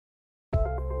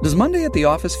Does Monday at the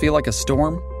office feel like a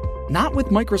storm? Not with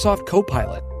Microsoft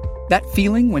Copilot. That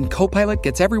feeling when Copilot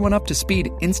gets everyone up to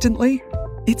speed instantly?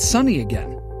 It's sunny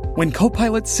again. When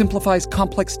Copilot simplifies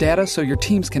complex data so your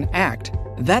teams can act,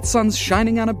 that sun's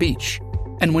shining on a beach.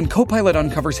 And when Copilot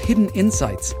uncovers hidden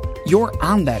insights, you're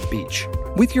on that beach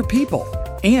with your people,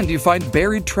 and you find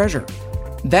buried treasure.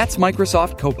 That's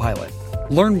Microsoft Copilot.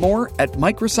 Learn more at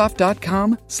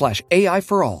Microsoft.com/AI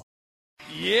for all.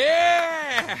 Yeah!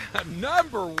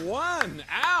 Number one.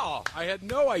 Al, I had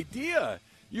no idea.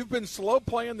 You've been slow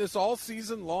playing this all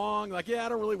season long. Like, I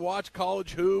don't really watch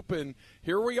college hoop, and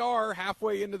here we are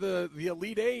halfway into the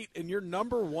Elite Eight, and you're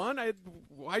number one?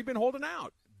 Why have you been holding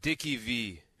out? Dickie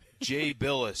V, Jay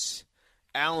Billis,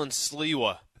 Alan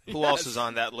Sliwa. Who else is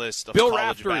on that list of Bill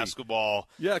college Raftery. Basketball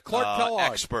Clark Kellogg.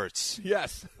 experts?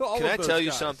 Yes. Can I tell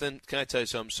you something?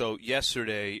 So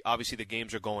yesterday, obviously the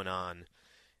games are going on,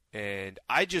 and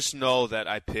I just know that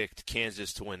I picked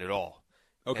Kansas to win it all.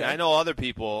 Okay. And I know other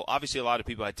people, obviously a lot of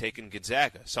people had taken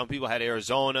Gonzaga. Some people had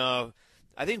Arizona,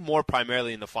 I think more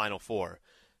primarily in the Final Four.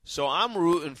 So I'm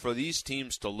rooting for these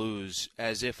teams to lose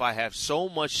as if I have so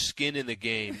much skin in the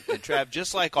game. And, Trav,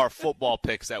 just like our football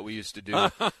picks that we used to do,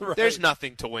 right. There's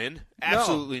nothing to win.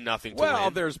 Absolutely nothing to win.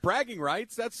 Well, there's bragging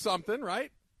rights. That's something,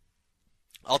 right?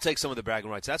 I'll take some of the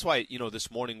bragging rights. That's why, this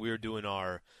morning we were doing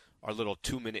our little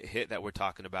 2-minute hit that we're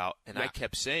talking about. And I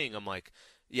kept saying, I'm like,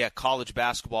 yeah, college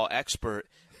basketball expert.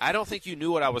 I don't think you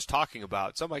knew what I was talking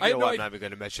about. So I'm like, I'm not even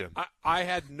going to mention him. I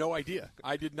had no idea.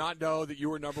 I did not know that you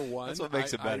were number one. That's what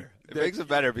makes it better. It makes it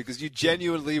better because you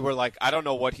genuinely were like, I don't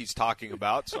know what he's talking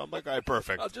about. So I'm like, all right,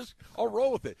 perfect. I'll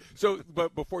roll with it. So,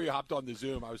 but before you hopped on the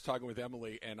Zoom, I was talking with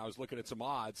Emily, and I was looking at some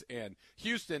odds. And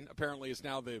Houston apparently is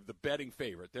now the betting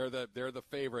favorite. They're the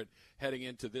favorite heading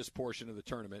into this portion of the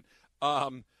tournament.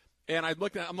 And I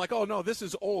looked at it, I'm like, oh, no, this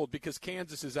is old because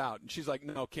Kansas is out. And she's like,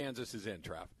 no, Kansas is in,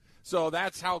 Trav. So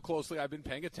that's how closely I've been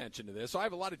paying attention to this. So I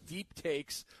have a lot of deep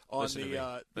takes on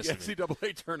the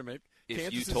NCAA tournament.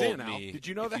 Kansas is in, Al. Did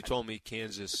you know that? If you told me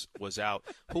Kansas was out,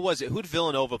 who was it? Who did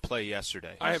Villanova play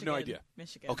yesterday? I have no idea.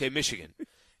 Michigan. Okay, Michigan.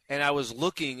 And I was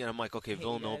looking, and I'm like, okay,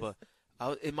 Villanova.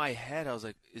 In my head, I was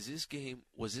like,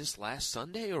 was this last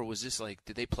Sunday, or was this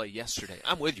did they play yesterday?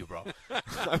 I'm with you, bro.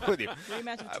 I'm with you.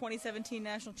 Rematch of 2017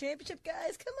 National Championship,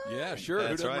 guys. Come on. Yeah, sure.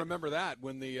 Who doesn't remember that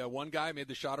when the one guy made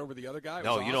the shot over the other guy?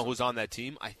 No, you know who's on that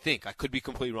team? I could be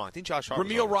completely wrong. I think Josh Hart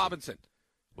Ramil Robinson.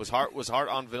 Was Hart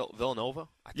on Villanova?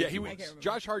 Yeah, he was.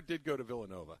 Josh Hart did go to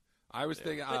Villanova. I was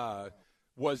thinking,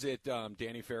 was it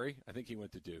Danny Ferry? I think he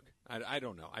went to Duke. I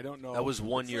don't know. That was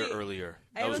 1 year earlier.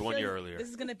 This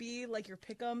is going to be like your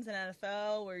pick'ems in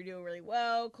NFL where you're doing really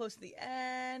well, close to the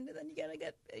end, and then you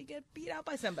get beat out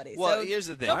by somebody. Well, so here's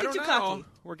the thing. Don't get too cocky.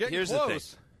 We're getting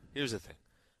close. Here's the thing.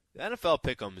 The NFL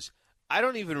pick'ems, I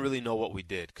don't even really know what we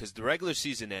did because the regular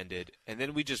season ended, and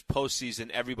then we just postseason,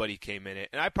 everybody came in it,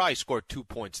 and I probably scored 2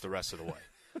 points the rest of the way.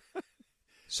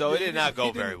 So it did not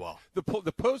go very well. The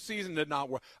postseason did not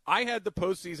work. I had the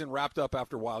postseason wrapped up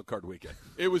after Wild Card Weekend.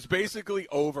 It was basically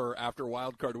over after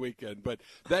Wild Card Weekend. But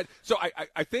I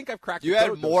think I've cracked. You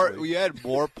had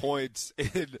more points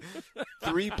in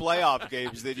 3 playoff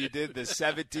games than you did the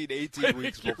 17, 18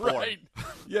 weeks before. Right.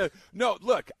 Yeah. No.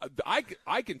 Look,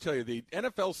 I can tell you the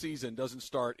NFL season doesn't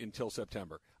start until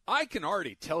September. I can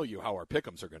already tell you how our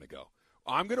pick'ems are going to go.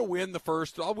 I'm going to win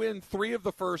I'll win 3 of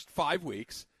the first 5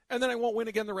 weeks. And then I won't win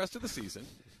again the rest of the season.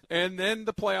 And then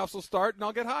the playoffs will start, and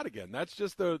I'll get hot again. That's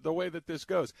just the way that this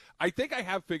goes. I think I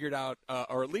have figured out,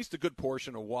 or at least a good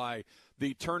portion of why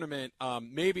the tournament,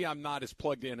 maybe I'm not as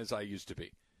plugged in as I used to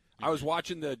be. I was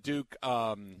watching the Duke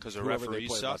because the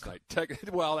referees suck. Last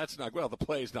night. Well, that's not the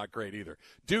play is not great either.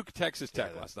 Duke Texas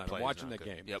Tech last night. I'm watching the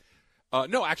game. Yep.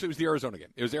 No, actually, it was the Arizona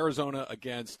game. It was Arizona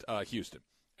against Houston,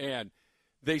 and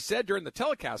they said during the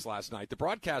telecast last night, the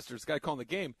broadcasters, the guy calling the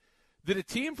game, that a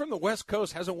team from the West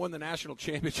Coast hasn't won the national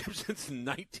championship since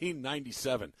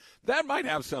 1997. That might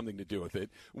have something to do with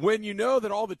it. When you know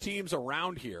that all the teams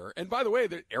around here, and by the way,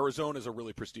 Arizona is a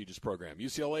really prestigious program.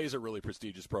 UCLA is a really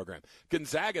prestigious program.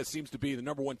 Gonzaga seems to be the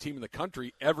number one team in the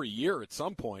country every year at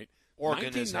some point.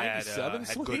 Oregon has had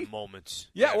good moments.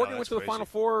 Yeah, Oregon went to the Final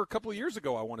Four a couple of years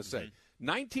ago, I want to say.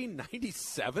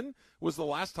 1997 was the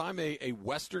last time a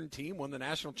Western team won the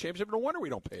national championship. No wonder we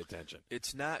don't pay attention.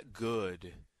 It's not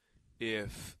good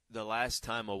if the last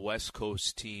time a West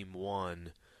Coast team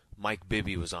won, Mike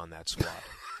Bibby was on that squad.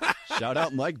 Shout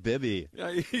out Mike Bibby.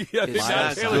 It's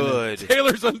not good.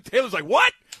 Taylor's like,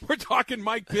 what? We're talking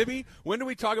Mike Bibby? When do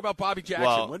we talk about Bobby Jackson?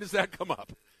 Well, when does that come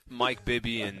up? Mike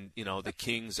Bibby and, the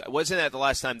Kings. Wasn't that the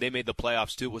last time they made the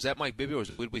playoffs, too? Was that Mike Bibby or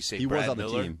did we say he Brad was on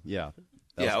Miller? the team, yeah.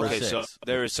 Yeah, was okay, for so 6.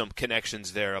 there is some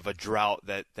connections there of a drought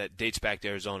that dates back to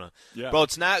Arizona. Yeah. Bro,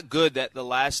 it's not good that the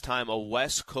last time a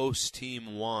West Coast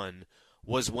team won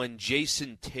was when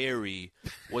Jason Terry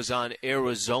was on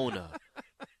Arizona.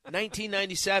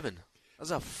 1997. I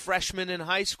was a freshman in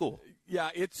high school. Yeah,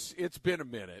 it's been a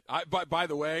minute. By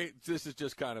the way, this is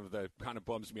just kind of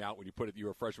bums me out when you put it. You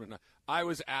were a freshman. I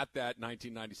was at that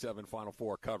 1997 Final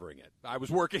Four covering it. I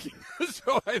was working,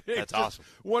 so I think that's awesome.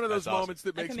 One of those That's moments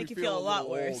that That makes can me make you feel a lot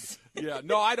worse. Yeah,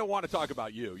 no, I don't want to talk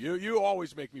about you. You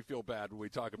always make me feel bad when we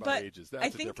talk about But ages. That's I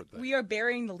a think different thing. we are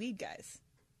burying the lead, guys.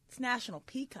 It's National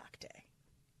Peacock Day.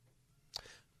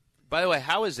 By the way,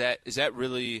 how is that? Is that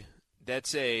really –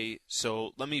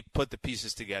 so let me put the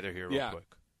pieces together here real quick.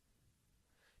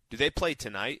 Do they play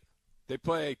tonight? They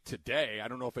play today. I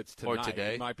don't know if it's tonight. Or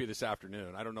today. It might be this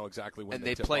afternoon. I don't know exactly when And they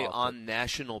they tip play off, on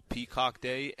National Peacock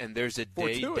Day, and there's a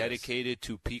day Fortuitous. dedicated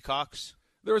to peacocks?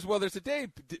 There's a day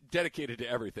dedicated to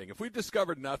everything. If we've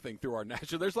discovered nothing through our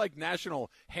national, there's like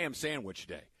National Ham Sandwich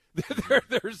Day.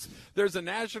 there's a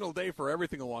national day for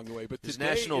everything along the way. But There's today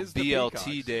National is the BLT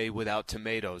Peacocks. Day without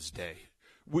tomatoes day.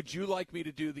 Would you like me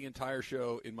to do the entire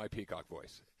show in my peacock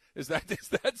voice? Is that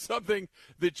something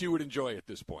that you would enjoy at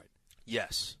this point?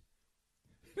 Yes.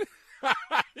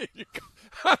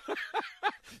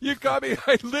 You caught me.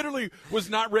 I literally was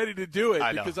not ready to do it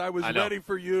because I was I know. ready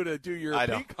for you to do your I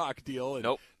know. peacock deal. And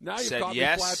Nope. now you've Said caught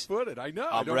yes. me flat-footed. I know.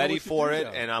 I'm ready for it,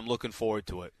 and I'm looking forward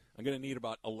to it. I'm going to need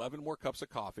about 11 more cups of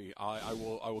coffee. I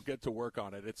will get to work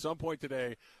on it. At some point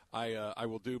today, I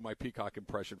will do my peacock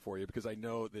impression for you because I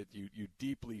know that you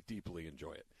deeply, deeply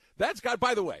enjoy it.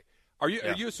 By the way, are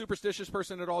you a superstitious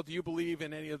person at all? Do you believe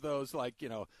in any of those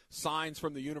signs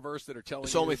from the universe that are telling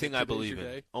It's you the only that thing I today's believe your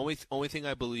in. day? Only thing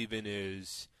I believe in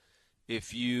is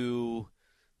if you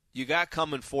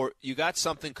got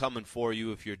something coming for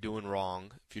you if you're doing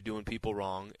wrong, if you're doing people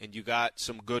wrong, and you got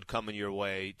some good coming your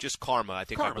way, just karma. I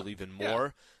think I believe in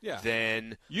more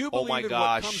than You oh my believe in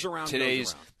gosh, what comes around,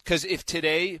 today's goes around. because if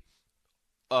today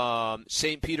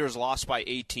St. Peter's lost by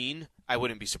 18, I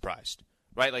wouldn't be surprised.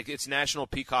 Right, like it's National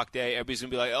Peacock Day. Everybody's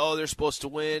gonna be like, "Oh, they're supposed to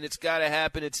win. It's got to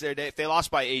happen. It's their day." If they lost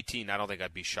by 18, I don't think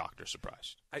I'd be shocked or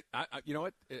surprised. I you know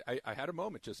what? I had a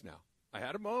moment just now. I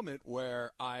had a moment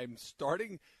where I'm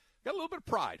starting. Got a little bit of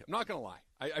pride. I'm not going to lie.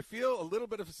 I feel a little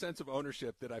bit of a sense of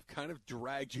ownership that I've kind of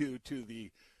dragged you to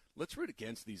the let's root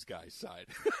against these guys side.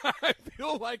 I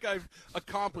feel like I've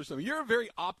accomplished something. You're a very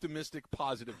optimistic,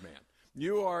 positive man.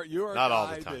 You are Not a all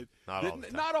guy the time.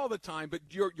 that not all the time, but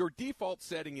your default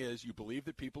setting is you believe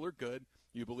that people are good.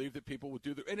 You believe that people will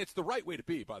do and it's the right way to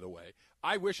be, by the way.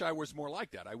 I wish I was more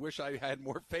like that. I wish I had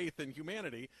more faith in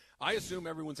humanity. I assume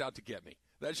everyone's out to get me.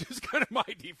 That's just kind of my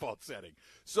default setting.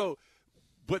 So,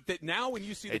 but that now when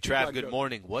you see Hey, the Trav, good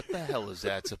morning. What the hell is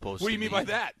that supposed to What do you mean by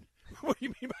that? What do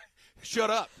you mean by shut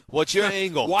up? What's your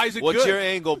angle? Why is it What's good? your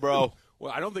angle, bro?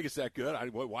 Well, I don't think it's that good.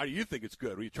 Why do you think it's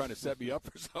good? Are you trying to set me up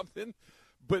for something?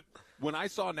 But when I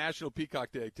saw National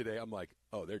Peacock Day today, I'm like,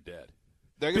 oh, they're dead.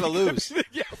 They're going to lose.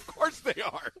 Yeah, of course they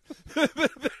are.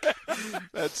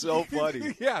 That's so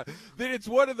funny. Yeah. Then it's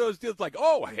one of those deals like,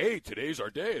 oh, hey, today's our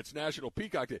day. It's National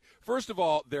Peacock Day. First of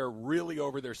all, they're really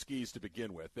over their skis to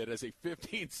begin with. That as a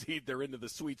 15 seed, they're into the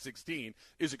Sweet 16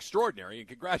 is extraordinary, and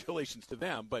congratulations to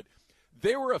them. But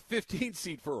they were a 15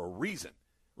 seed for a reason,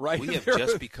 right? We have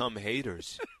just become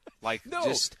haters. Like,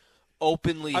 just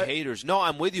openly haters. No,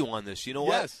 I'm with you on this. You know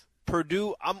what? Yes.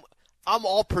 Purdue, I'm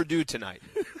all Purdue tonight.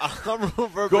 I'm rooting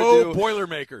for Go Purdue.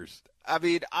 Boilermakers. I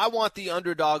mean, I want the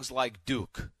underdogs like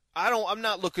Duke. I'm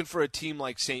not looking for a team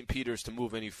like St. Peter's to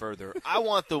move any further. I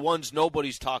want the ones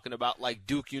nobody's talking about like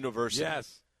Duke University.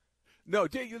 Yes. No,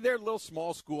 they're a little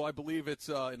small school. I believe it's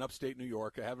in upstate New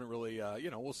York. I haven't really,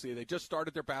 we'll see. They just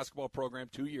started their basketball program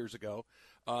 2 years ago.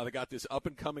 They got this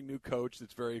up-and-coming new coach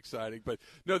that's very exciting. But,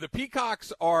 no, the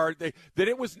Peacocks it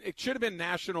should have been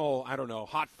National, I don't know,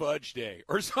 Hot Fudge Day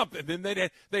or something. Then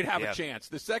they'd have a chance.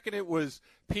 The second it was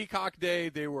Peacock Day,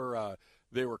 they were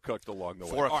cooked along the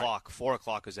way. 4 o'clock. Right. 4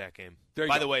 o'clock is that game.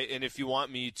 By the way, and if you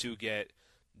want me to get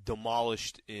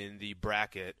demolished in the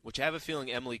bracket, which I have a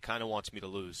feeling Emily kind of wants me to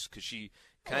lose because she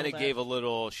kind of gave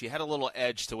she had a little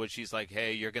edge to it. She's like,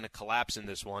 hey, you're going to collapse in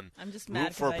this one. I'm just mad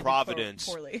root for I Providence.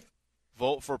 Poorly.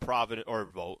 Root for Providence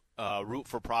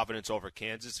over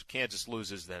Kansas. If Kansas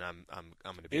loses, then I'm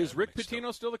going to be. Is Rick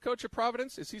Pitino still the coach of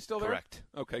Providence? Is he still there? Correct.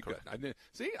 Okay, Correct. Good.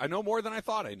 I know more than I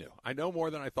thought I knew.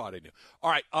 All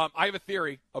right, I have a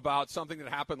theory about something that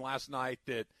happened last night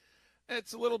that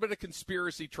it's a little bit of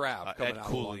conspiracy Trav coming out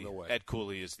along the way. Ed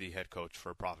Cooley is the head coach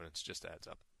for Providence. Just adds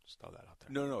up. Just throw that out there.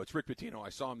 No, it's Rick Pitino. I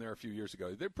saw him there a few years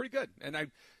ago. They're pretty good, and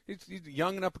he's a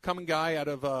young and up-and-coming guy out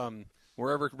of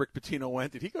wherever Rick Pitino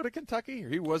went. Did he go to Kentucky? Or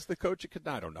he was the coach at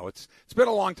Kentucky? I don't know. It's been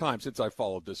a long time since I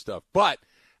followed this stuff. But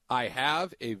I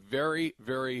have a very,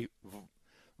 very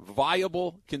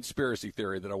viable conspiracy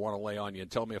theory that I want to lay on you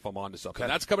and tell me if I'm onto something.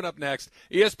 Okay. That's coming up next.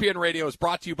 ESPN Radio is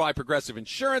brought to you by Progressive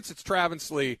Insurance. It's Travis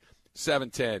Lee,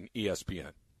 710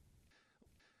 ESPN.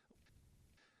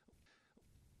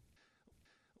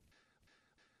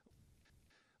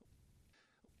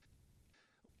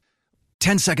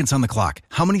 "10 seconds on the clock.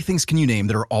 How many things can you name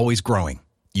that are always growing?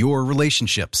 Your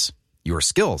relationships, your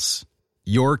skills,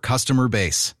 your customer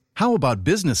base. How about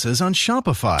businesses on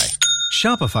Shopify?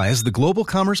 Shopify is the global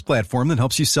commerce platform that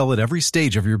helps you sell at every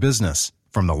stage of your business.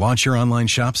 From the launch your online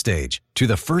shop stage, to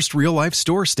the first real-life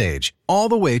store stage, all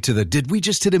the way to the did we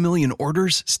just hit 1 million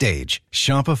orders stage.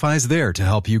 Shopify's there to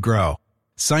help you grow.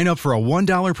 Sign up for a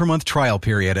 $1 per month trial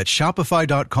period at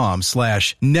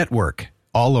shopify.com/network,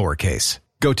 all lowercase.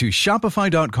 Go to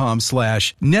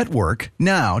shopify.com/network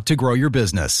now to grow your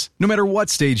business, no matter what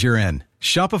stage you're in.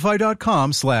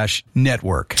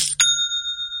 Shopify.com/network.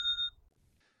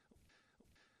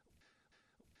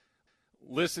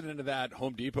 Listening to that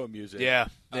Home Depot music. Yeah.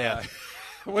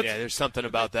 There's something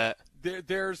about that.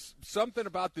 There's something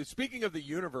about this. Speaking of the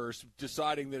universe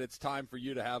deciding that it's time for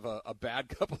you to have a bad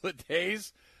couple of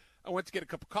days, I went to get a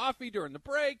cup of coffee during the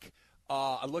break.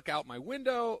 I look out my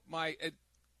window. My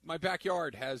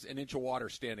backyard has an inch of water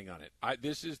standing on it.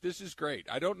 This is great.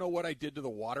 I don't know what I did to the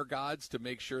water gods to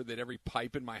make sure that every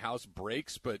pipe in my house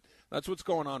breaks, but that's what's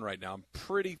going on right now. I'm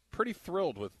pretty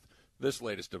thrilled with this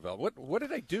latest development. What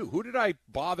did I do? Who did I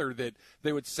bother that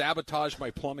they would sabotage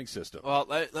my plumbing system? Well,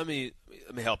 let me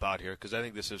help out here because I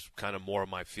think this is kind of more of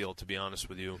my field, to be honest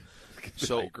with you.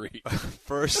 So, I agree.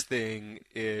 First thing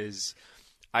is,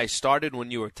 I started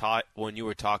when you were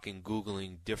talking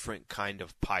Googling different kind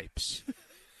of pipes.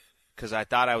 Because I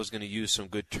thought I was going to use some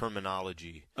good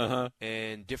terminology.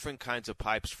 And different kinds of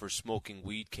pipes for smoking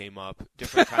weed came up.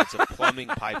 Different kinds of plumbing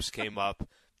pipes came up.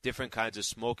 Different kinds of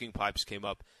smoking pipes came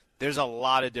up. There's a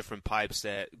lot of different pipes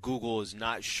that Google is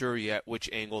not sure yet which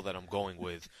angle that I'm going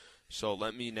with. So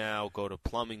let me now go to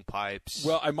plumbing pipes.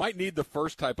 Well, I might need the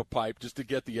first type of pipe just to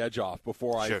get the edge off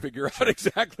before I figure out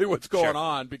exactly what's going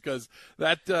on, because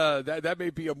that may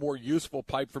be a more useful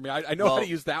pipe for me. I know how to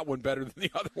use that one better than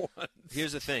the other ones.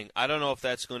 Here's the thing. I don't know if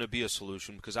that's going to be a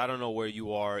solution because I don't know where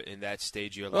you are in that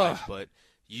stage of your life, but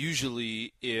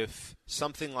usually if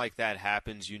something like that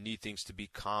happens, you need things to be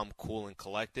calm, cool, and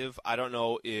collective. I don't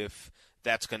know if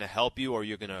that's going to help you or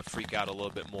you're going to freak out a little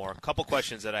bit more. A couple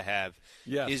questions that I have.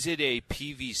 Yes. Is it a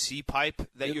PVC pipe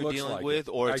that you're dealing with,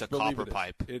 or it's a copper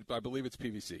pipe? I believe it's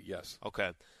PVC, yes. Okay.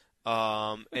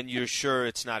 And you're sure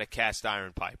it's not a cast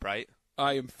iron pipe, right?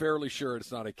 I am fairly sure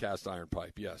it's not a cast iron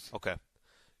pipe, yes. Okay.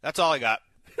 That's all I got.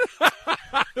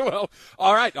 Well,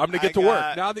 all right. I'm going to get to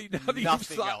work. Now that you've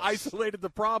else. isolated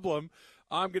the problem,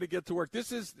 I'm going to get to work.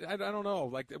 This is, I don't know,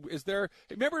 like, is there,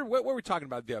 remember what were we talking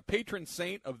about? The patron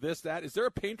saint of this, that? Is there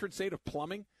a patron saint of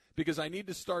plumbing? Because I need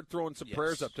to start throwing some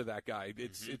prayers up to that guy.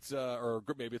 It's or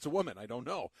maybe it's a woman. I don't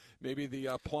know. Maybe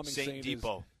the plumbing saint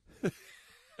Depot.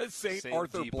 is Saint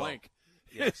Arthur Depot. Blank.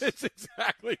 Yes. It's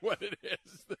exactly what it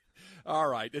is. All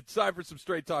right. It's time for some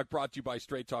Straight Talk, brought to you by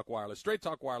Straight Talk Wireless. Straight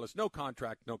Talk Wireless, no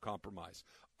contract, no compromise.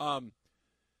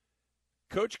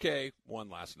 Coach K won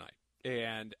last night.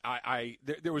 And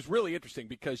there was really interesting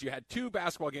because you had two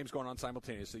basketball games going on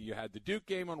simultaneously. You had the Duke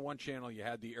game on one channel. You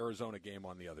had the Arizona game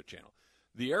on the other channel.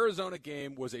 The Arizona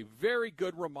game was a very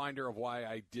good reminder of why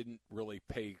I didn't really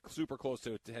pay super close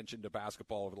attention to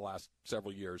basketball over the last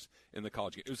several years in the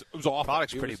college game. It was awful.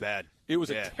 Product's pretty bad. It was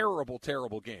a terrible,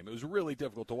 terrible game. It was really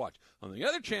difficult to watch. On the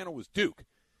other channel was Duke.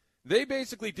 They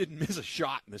basically didn't miss a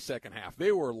shot in the second half.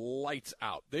 They were lights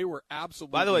out. They were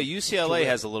absolutely. By the way, UCLA terrific.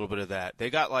 has a little bit of that. They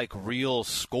got like real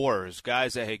scorers,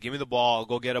 guys that, hey, give me the ball, I'll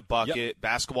go get a bucket. Yep.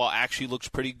 Basketball actually looks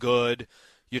pretty good.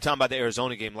 You're talking about the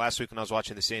Arizona game last week when I was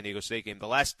watching the San Diego State game. The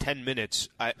last 10 minutes,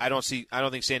 I don't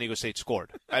think San Diego State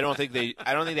scored. I don't think they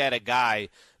had a guy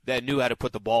that knew how to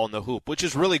put the ball in the hoop, which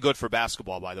is really good for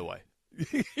basketball, by the way.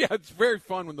 Yeah, it's very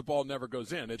fun when the ball never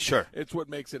goes in. It's what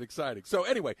makes it exciting. So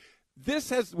anyway,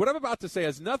 what I'm about to say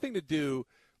has nothing to do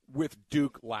with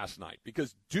Duke last night,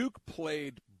 because Duke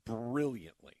played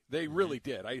brilliantly. They really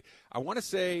did. I want to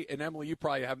say, and Emily, you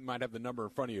probably might have the number in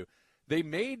front of you. They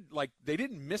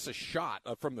didn't miss a shot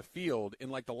from the field in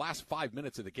like the last 5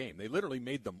 minutes of the game. They literally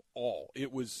made them all.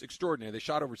 It was extraordinary. They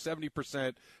shot over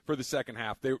 70% for the second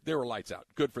half. They were lights out.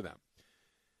 Good for them.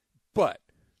 But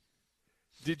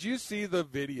did you see the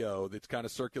video that's kind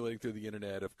of circulating through the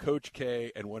internet of Coach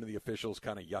K and one of the officials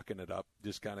kind of yucking it up,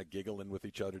 just kind of giggling with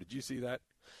each other? Did you see that?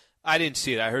 I didn't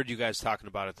see it. I heard you guys talking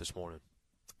about it this morning.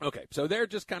 Okay, so they're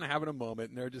just kind of having a moment,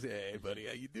 and they're just, hey, buddy,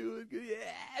 how you doing?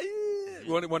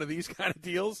 Yeah. One of these kind of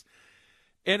deals.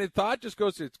 And it thought just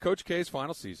goes to it's Coach K's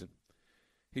final season.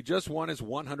 He just won his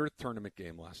 100th tournament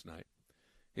game last night.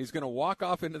 He's going to walk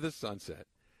off into the sunset.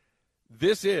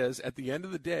 This is, at the end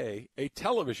of the day, a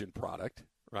television product,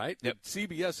 right? Yep.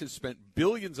 CBS has spent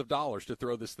billions of dollars to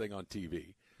throw this thing on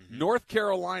TV. Mm-hmm. North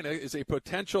Carolina is a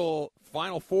potential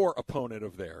Final Four opponent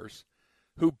of theirs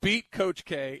who beat Coach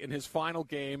K in his final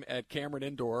game at Cameron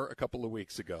Indoor a couple of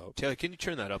weeks ago. Taylor, can you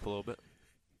turn that up a little bit?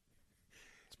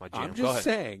 It's my jam. I'm just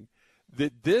saying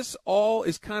that this all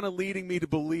is kind of leading me to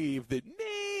believe that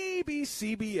maybe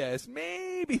CBS,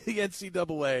 maybe the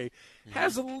NCAA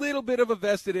has a little bit of a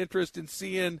vested interest in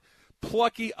seeing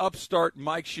plucky upstart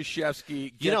Mike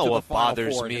Krzyzewski get to the Final Four. What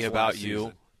bothers me about you?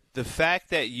 Season. The fact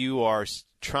that you are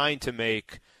trying to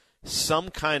make some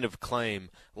kind of claim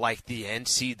like the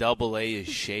NCAA is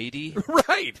shady.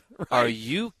 Right. Are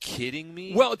you kidding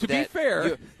me? Well, to be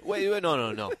fair. Wait,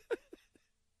 no.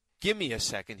 Give me a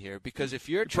second here, because if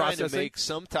you're trying to make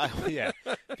some type,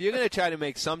 if you're going to try to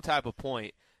make some type of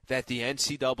point that the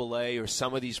NCAA or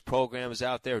some of these programs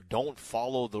out there don't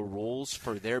follow the rules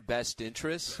for their best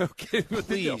interests, okay,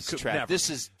 please, Trav,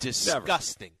 this is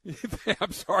disgusting.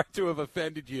 I'm sorry to have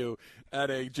offended you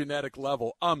at a genetic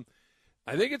level.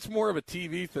 I think it's more of a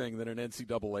TV thing than an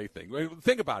NCAA thing.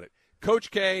 Think about it.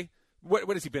 Coach K, what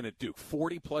has he been at Duke?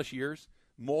 40-plus years?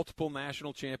 Multiple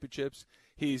national championships.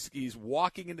 He's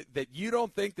walking into that. You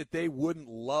don't think that they wouldn't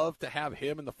love to have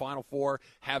him in the Final Four,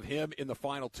 have him in the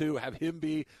Final Two, have him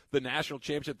be the national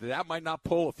championship? That might not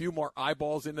pull a few more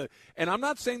eyeballs into. And I'm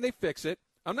not saying they fix it.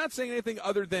 I'm not saying anything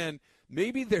other than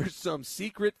maybe there's some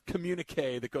secret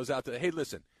communique that goes out to, hey,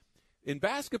 listen, in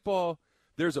basketball,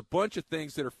 there's a bunch of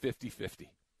things that are 50-50,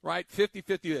 right?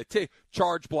 50-50,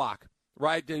 charge block.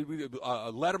 Right,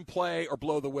 let him play or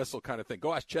blow the whistle kind of thing.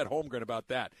 Go ask Chet Holmgren about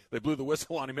that. They blew the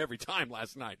whistle on him every time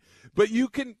last night. But you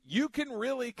can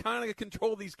really kind of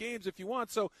control these games if you want.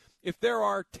 So if there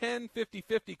are 10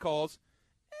 50-50 calls,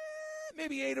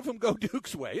 maybe 8 of them go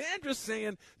Duke's way. I'm just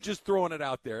saying, just throwing it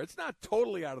out there. It's not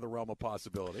totally out of the realm of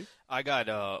possibility. I got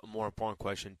a more important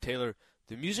question. Taylor,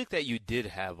 the music that you did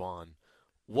have on,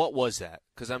 what was that?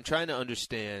 Because I'm trying to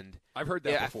understand. I've heard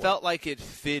that before. I felt like it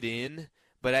fit in,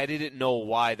 but I didn't know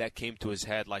why that came to his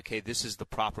head, like, hey, this is the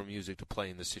proper music to play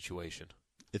in this situation.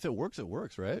 If it works,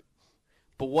 right?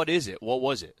 But what is it? What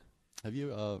was it? Are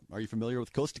you familiar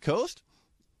with Coast to Coast?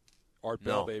 Art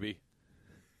Bell, baby.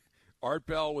 Art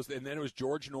Bell was, and then it was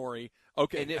George Norrie.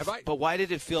 Okay, but why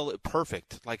did it feel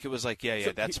perfect? Like it was like,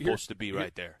 so that's supposed to be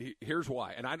right there. Here's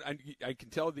why, and I can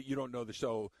tell that you don't know this.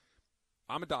 So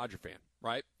I'm a Dodger fan,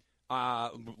 right?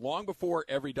 Long before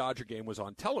every Dodger game was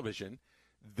on television,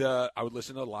 I would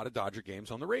listen to a lot of Dodger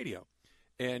games on the radio.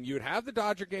 And you would have the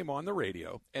Dodger game on the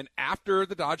radio, and after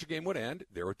the Dodger game would end,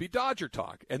 there would be Dodger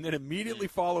Talk. And then immediately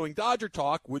following Dodger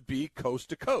Talk would be Coast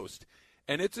to Coast.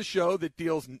 And it's a show that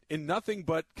deals in nothing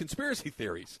but conspiracy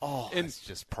theories. Oh, it's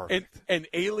just perfect. And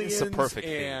aliens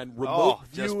and remote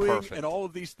viewing and all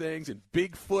of these things and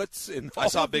Bigfoots and all I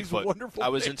saw of these Bigfoot. wonderful I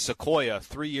was things. in Sequoia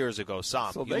 3 years ago.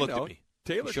 Sam, So you looked at me.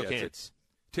 Taylor shook gets hands.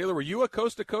 it. Taylor, were you a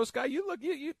Coast to Coast guy? You look.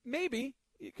 You maybe.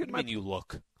 You could. I mean, you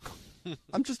look.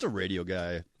 I'm just a radio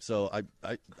guy, so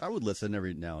I would listen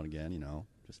every now and again.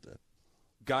 Just a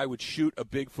guy would shoot a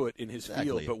Bigfoot in his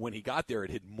field, but when he got there,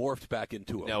 it had morphed back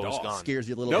into a dog. It was gone. Scares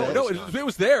you a little bit. No, it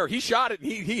was there. He shot it.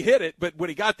 And he hit it, but when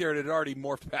he got there, it had already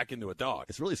morphed back into a dog.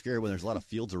 It's really scary when there's a lot of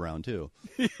fields around too.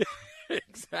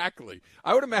 Exactly.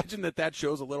 I would imagine that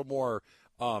show's a little more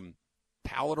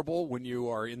palatable when you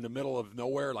are in the middle of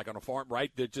nowhere, like on a farm,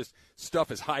 right? That just stuff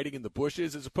is hiding in the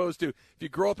bushes, as opposed to if you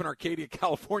grow up in Arcadia,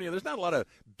 California, there's not a lot of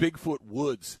Bigfoot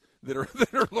woods that are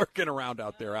lurking around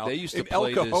out there. They used to in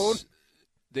play El Cajon.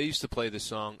 They used to play this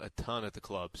song a ton at the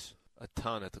clubs.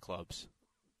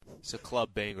 It's a club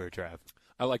banger, Trav.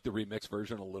 I like the remix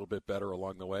version a little bit better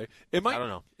along the way. I don't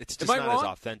know. It's just not as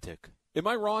authentic. Am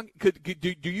I wrong?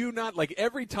 Do you not, like,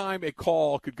 every time a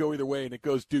call could go either way and it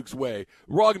goes Duke's way,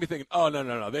 we're all going to be thinking, oh,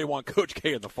 no, they want Coach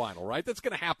K in the final, right? That's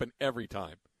going to happen every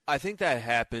time. I think that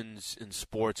happens in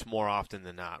sports more often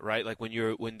than not, right? Like when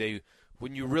you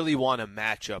really want a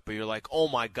matchup, or you're like, oh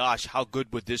my gosh, how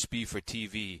good would this be for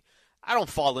TV? I don't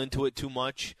fall into it too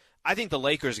much. I think the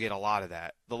Lakers get a lot of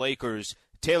that. The Lakers,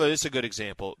 Taylor, this is a good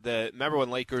example. Remember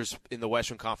when Lakers in the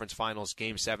Western Conference Finals,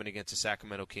 Game 7 against the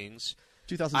Sacramento Kings?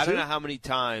 2002? I don't know how many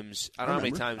times. I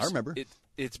remember.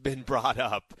 It's been brought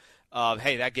up.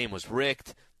 Hey, that game was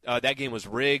rigged.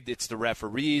 It's the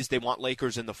referees. They want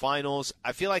Lakers in the finals.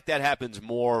 I feel like that happens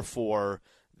more for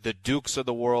the Dukes of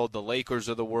the world, the Lakers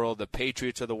of the world, the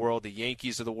Patriots of the world, the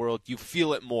Yankees of the world. You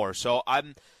feel it more. So I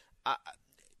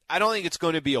don't think it's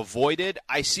going to be avoided.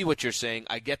 I see what you're saying.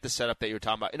 I get the setup that you're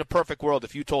talking about. In a perfect world,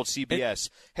 if you told CBS,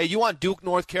 hey, you want Duke,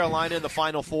 North Carolina in the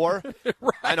Final Four?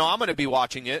 Right. I know I'm going to be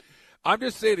watching it. I'm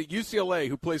just saying that UCLA,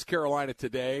 who plays Carolina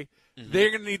today, they're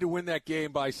going to need to win that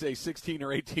game by, say, 16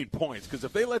 or 18 points. Because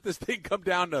if they let this thing come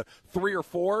down to 3 or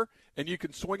 4 and you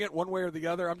can swing it one way or the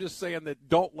other, I'm just saying that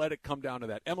don't let it come down to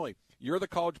that. Emily, you're the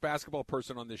college basketball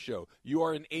person on this show. You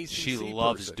are an ACC She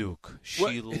loves person. Duke.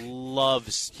 She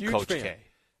loves Huge Coach fan. K.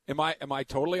 Am I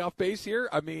totally off base here?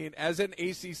 I mean, as an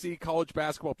ACC college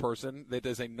basketball person that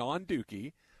is a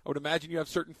non-Dookie, I would imagine you have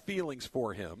certain feelings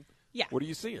for him. Yeah. What are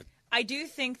you seeing? I do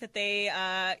think that they,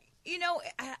 I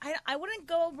wouldn't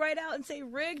go right out and say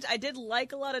rigged. I did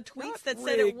like a lot of tweets Not that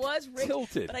said it rigged, was rigged.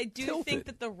 tilted, but I do tilted. think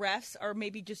that the refs are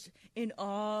maybe just in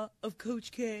awe of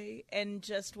Coach K and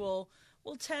just will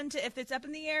tend to, if it's up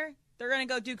in the air, they're going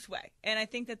to go Duke's way. And I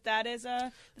think that is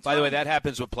a. By the way, that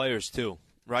happens with players too,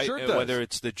 right? Sure it does. Whether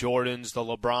it's the Jordans, the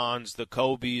LeBrons, the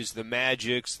Kobes, the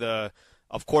Magics,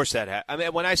 of course that I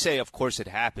mean, when I say of course it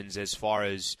happens, as far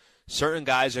as certain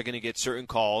guys are going to get certain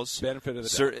calls. Benefit of the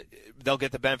doubt. They'll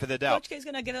get the benefit of the doubt. Coach K is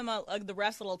going to give them the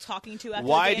refs a little talking to after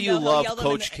Why the do game. you He'll love yell them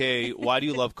Coach K? Why do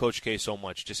you love Coach K so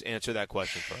much? Just answer that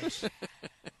question for us.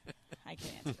 I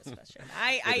can't answer this question.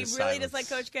 I really silence. dislike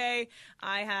Coach K.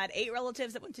 I had 8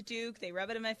 relatives that went to Duke. They rub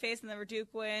it in my face whenever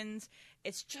Duke wins.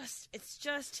 It's just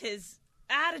his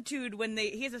attitude when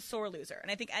he is a sore loser.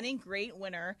 And I think any great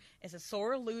winner is a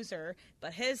sore loser,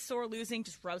 but his sore losing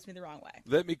just rubs me the wrong way.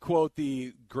 Let me quote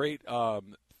the great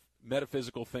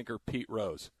metaphysical thinker Pete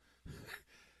Rose.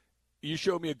 You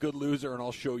show me a good loser and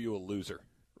I'll show you a loser.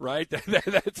 Right?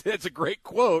 That's a great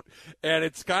quote, and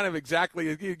it's kind of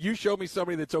exactly, you show me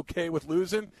somebody that's okay with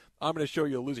losing, I'm going to show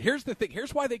you a loser. Here's the thing.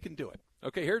 Here's why they can do it.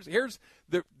 Okay,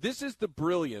 this is the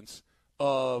brilliance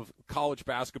of college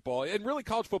basketball, and really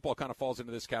college football kind of falls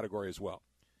into this category as well.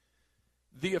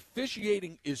 The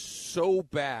officiating is so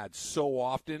bad so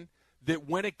often that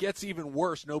when it gets even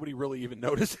worse, nobody really even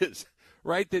notices.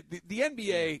 Right? The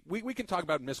NBA, we can talk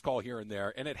about missed call here and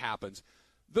there, and it happens.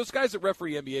 Those guys that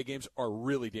referee NBA games are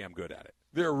really damn good at it.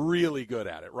 They're really good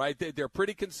at it, right? They're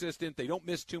pretty consistent. They don't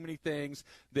miss too many things.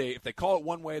 If they call it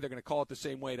one way, they're going to call it the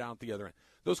same way down at the other end.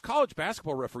 Those college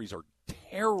basketball referees are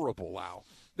terrible, Al.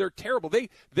 They're terrible.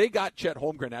 They got Chet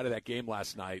Holmgren out of that game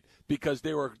last night because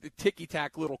they were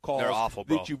ticky-tack little calls. They're awful,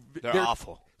 bro. They're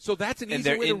awful. So that's an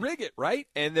easy way to rig it, right?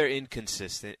 And they're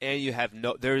inconsistent. And you have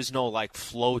there is no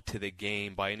flow to the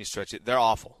game by any stretch. They're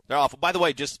awful. They're awful. By the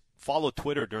way, just follow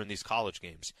Twitter during these college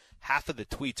games. Half of the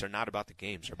tweets are not about the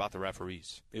games; they're about the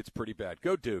referees. It's pretty bad.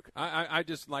 Go Duke. I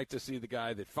just like to see the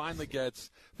guy that finally gets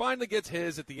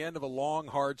his at the end of a long,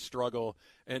 hard struggle,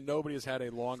 and nobody has had a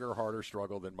longer, harder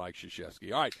struggle than Mike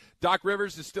Krzyzewski. All right, Doc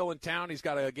Rivers is still in town. He's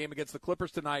got a game against the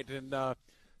Clippers tonight, and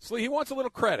Slee, he wants a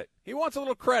little credit. He wants a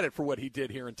little credit for what he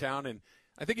did here in town, and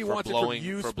I think he wants it from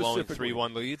you for specifically.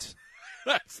 blowing 3-1 leads.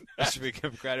 Should we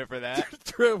give credit for that?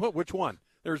 Which one?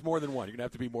 There's more than one. You're going to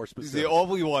have to be more specific. He's the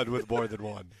only one with more than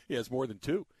one. He has more than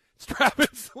 2. It's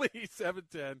Travis Lee,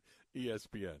 710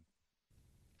 ESPN.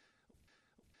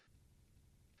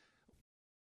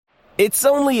 It's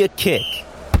only a kick,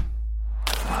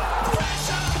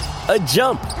 a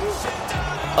jump,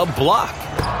 a block.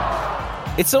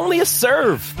 It's only a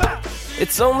serve.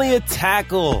 It's only a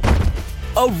tackle,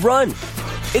 a run.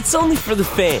 It's only for the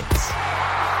fans.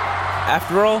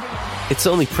 After all, it's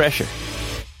only pressure.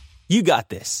 You got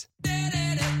this.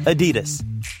 Adidas.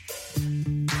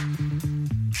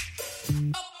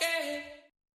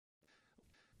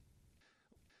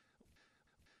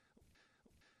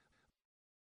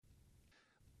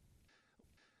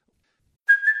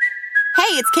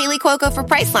 Hey, it's Kaylee Cuoco for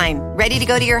Priceline. Ready to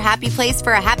go to your happy place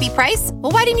for a happy price?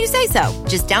 Well, why didn't you say so?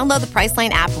 Just download the Priceline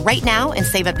app right now and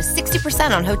save up to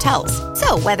 60% on hotels.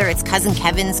 So whether it's Cousin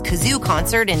Kevin's Kazoo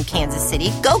Concert in Kansas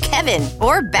City, go Kevin,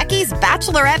 or Becky's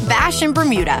Bachelorette Bash in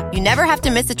Bermuda, you never have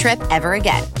to miss a trip ever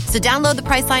again. So download the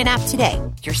Priceline app today.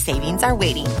 Your savings are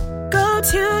waiting. Go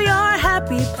to your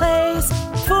happy place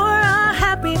for a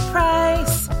happy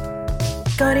price.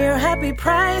 Go to your happy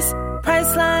price,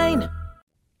 Priceline.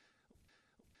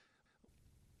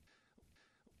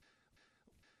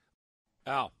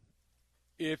 Al,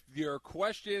 if your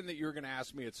question that you're going to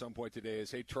ask me at some point today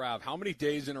is, hey, Trav, how many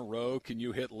days in a row can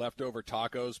you hit leftover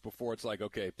tacos before it's like,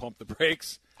 okay, pump the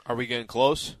brakes? Are we getting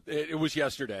close? It was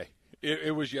yesterday.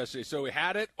 It was yesterday. So we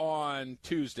had it on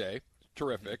Tuesday.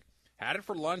 Terrific. Had it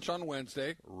for lunch on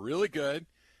Wednesday. Really good.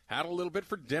 Had a little bit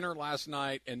for dinner last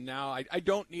night, and now I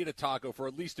don't need a taco for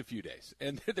at least a few days.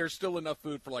 And there's still enough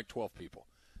food for like 12 people.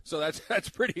 So that's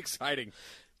pretty exciting.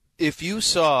 If you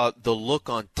saw the look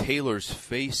on Taylor's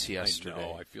face yesterday. I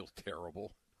know. I feel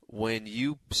terrible. When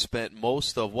you spent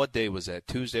most of, what day was that?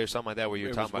 Tuesday or something like that, where you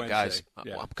were talking about, Wednesday. guys,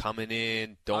 Yeah. I'm coming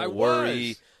in, don't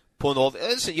worry. Pulling all.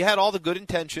 Listen, you had all the good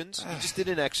intentions. You just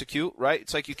didn't execute, right?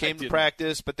 It's like you came to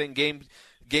practice, but then game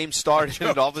started,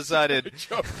 and all of a sudden.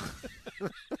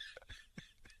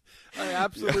 I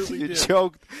absolutely you did.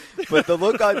 choked. But the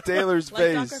look on Taylor's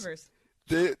Like Doc face. Rivers.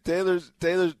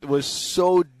 Taylor was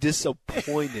so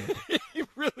disappointed. He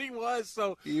really was.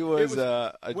 So He was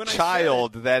a when I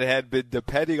child that had been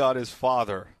depending on his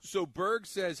father. So Berg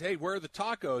says, "Hey, where are the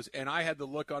tacos?" And I had the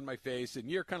look on my face, and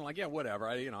you're kind of like, "Yeah, whatever.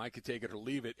 I could take it or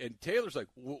leave it." And Taylor's like,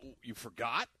 "You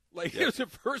forgot?" Like it was the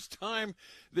first time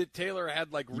that Taylor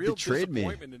had like real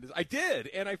disappointment in his. I did,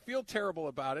 and I feel terrible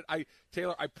about it.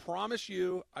 Taylor, I promise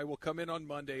you, I will come in on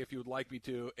Monday if you would like me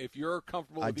to. If you're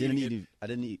comfortable, I didn't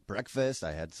eat breakfast.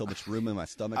 I had so much room in my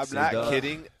stomach. I'm not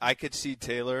kidding. I could see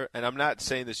Taylor, and I'm not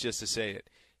saying this just to say it.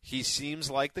 He seems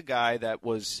like the guy that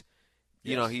was,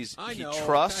 he trusts.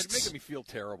 God, making me feel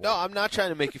terrible. No, I'm not trying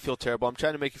to make you feel terrible. I'm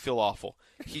trying to make you feel awful.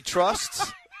 He trusts.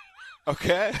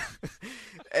 Okay?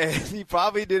 And he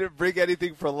probably didn't bring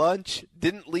anything for lunch,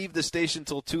 didn't leave the station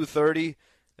till 2:30,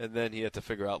 and then he had to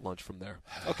figure out lunch from there.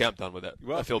 Okay, I'm done with that.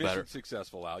 Well, I feel mission better.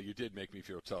 Successful, Al. You did make me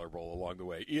feel terrible along the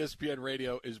way. ESPN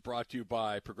Radio is brought to you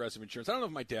by Progressive Insurance. I don't know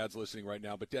if my dad's listening right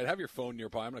now, but Dad, have your phone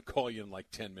nearby. I'm going to call you in like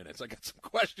 10 minutes. I got some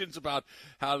questions about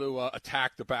how to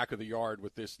attack the back of the yard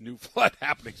with this new flood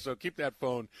happening, so keep that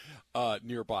phone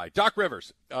nearby. Doc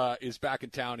Rivers is back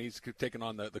in town. He's taking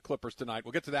on the Clippers tonight.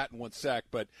 We'll get to that in one sec,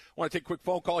 but I want to take a quick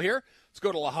phone call here. Let's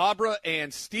go to La Habra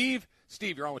and Steve.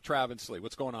 Steve, you're on with Trav and Slee.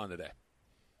 What's going on today?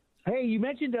 Hey, you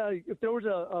mentioned if there was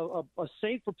a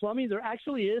saint for plumbing. There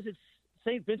actually is. It's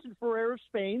St. Vincent Ferrer of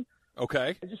Spain.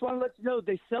 Okay. I just want to let you know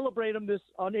they celebrate them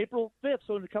on April 5th,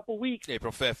 so in a couple of weeks.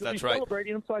 April 5th, They'll that's be right.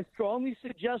 Celebrating them, so I strongly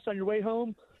suggest on your way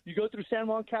home, you go through San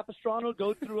Juan Capistrano,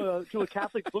 go through to a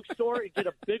Catholic bookstore and get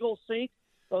a big old saint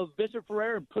of Vincent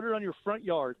Ferrer and put it on your front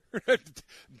yard.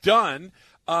 Done.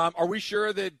 Are we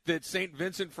sure that St.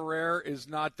 Vincent Ferrer is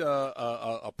not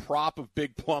a prop of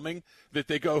big plumbing, that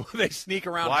they sneak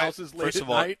around houses late at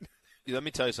night? Let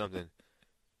me tell you something.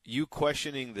 You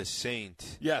questioning the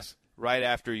saint. Yes. Right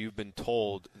after you've been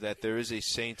told that there is a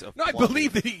saint of plumbing. I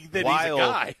believe that he's a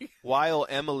guy. While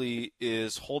Emily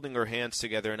is holding her hands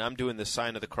together and I'm doing the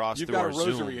sign of the cross You've through our got a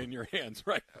rosary Zoom. in your hands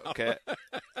right now. Okay.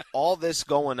 All this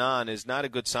going on is not a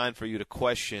good sign for you to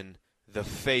question the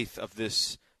faith of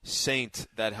this saint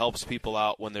that helps people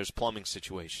out when there's plumbing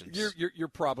situations. You're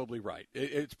probably right.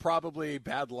 It's probably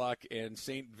bad luck. And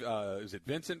is it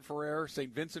Vincent Ferrer?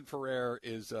 St. Vincent Ferrer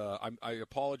is. I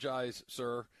apologize,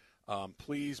 sir.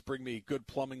 Please bring me good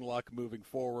plumbing luck moving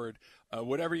forward.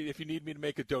 If you need me to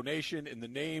make a donation in the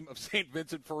name of St.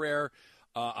 Vincent Ferrer,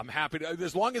 I'm happy to.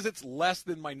 As long as it's less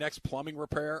than my next plumbing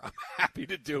repair, I'm happy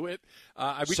to do it.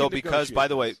 By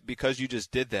the way, because you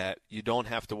just did that, you don't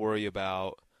have to worry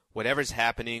about whatever's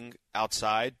happening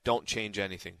outside. Don't change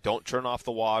anything. Don't turn off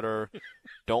the water.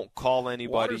 Don't call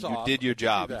anybody. Water's you off. did your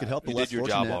job. You could help the you less did your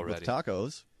job fortunate already. with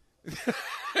tacos.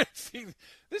 See,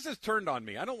 this has turned on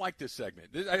me. I don't like this segment.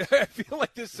 I feel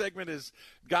like this segment has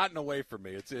gotten away from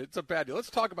me. It's a bad deal.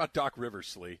 Let's talk about Doc Rivers,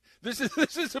 Slee. This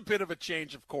is a bit of a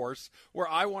change of course, where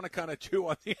I want to kind of chew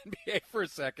on the NBA for a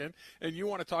second, and you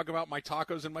want to talk about my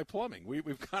tacos and my plumbing.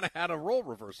 We've kind of had a role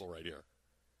reversal right here.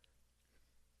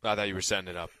 I thought you were setting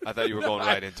it up. I thought you were going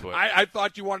right into it. I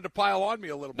thought you wanted to pile on me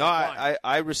a little bit. No,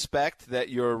 I respect that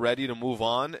you're ready to move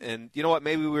on, and you know what?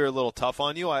 Maybe we were a little tough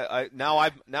on you. Now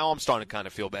I'm starting to kind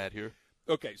of feel bad here.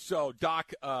 Okay, so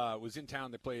Doc was in town.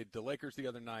 They played the Lakers the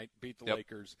other night, beat the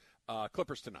Lakers.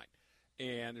 Clippers tonight.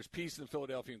 And there's a piece in the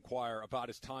Philadelphia Inquirer about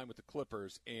his time with the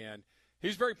Clippers, and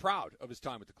he's very proud of his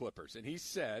time with the Clippers. And he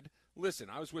said, listen,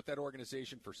 I was with that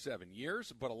organization for 7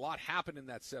 years, but a lot happened in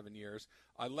that 7 years.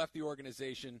 I left the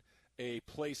organization a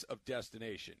place of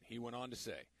destination. He went on to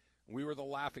say, we were the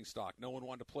laughingstock. No one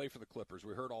wanted to play for the Clippers.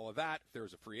 We heard all of that. If there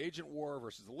was a free agent war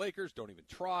versus the Lakers, don't even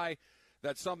try.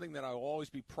 That's something that I will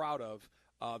always be proud of.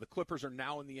 The Clippers are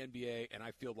now in the NBA, and I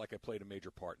feel like I played a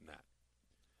major part in that.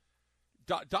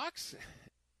 Doc's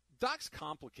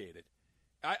complicated.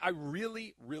 I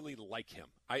really, really like him.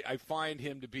 I find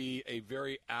him to be a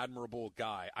very admirable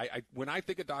guy. When I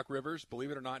think of Doc Rivers,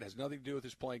 believe it or not, it has nothing to do with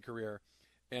his playing career,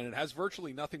 and it has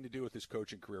virtually nothing to do with his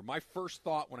coaching career. My first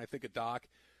thought when I think of Doc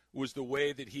was the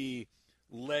way that he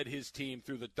led his team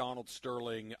through the Donald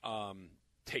Sterling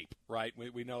tape, right?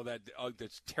 We know that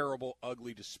that's terrible,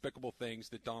 ugly, despicable things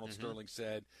that Donald Sterling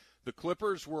said. The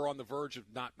Clippers were on the verge of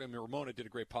Ramona did a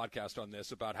great podcast on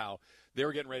this about how they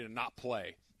were getting ready to not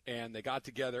play And they got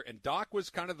together, and Doc was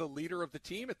kind of the leader of the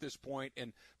team at this point,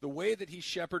 and the way that he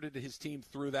shepherded his team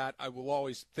through that, I will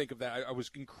always think of that. I was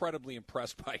incredibly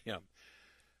impressed by him.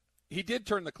 He did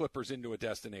turn the Clippers into a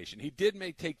destination. He did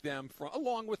take them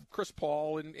along with Chris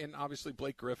Paul and obviously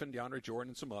Blake Griffin, DeAndre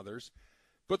Jordan, and some others.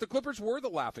 But the Clippers were the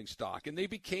laughingstock, and they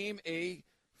became a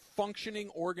functioning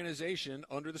organization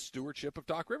under the stewardship of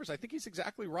Doc Rivers. I think he's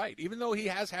exactly right. Even though he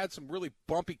has had some really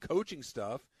bumpy coaching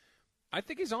stuff, I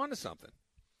think he's on to something.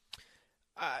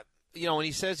 When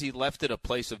he says he left it a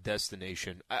place of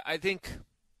destination, I think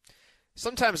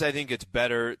sometimes it's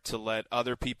better to let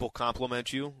other people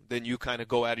compliment you than you kind of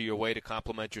go out of your way to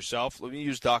compliment yourself. Let me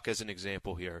use Doc as an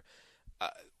example here.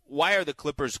 Why are the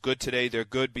Clippers good today? They're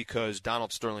good because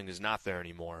Donald Sterling is not there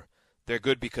anymore. They're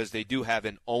good because they do have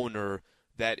an owner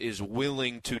that is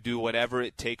willing to do whatever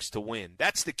it takes to win.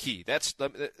 That's the key.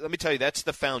 Let me tell you, that's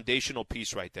the foundational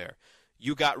piece right there.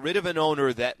 You got rid of an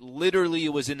owner that literally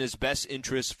was in his best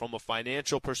interest from a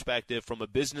financial perspective, from a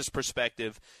business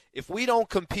perspective. If we don't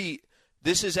compete,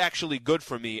 this is actually good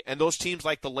for me. And those teams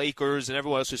like the Lakers and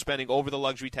everyone else who's spending over the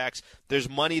luxury tax, there's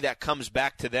money that comes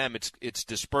back to them. It's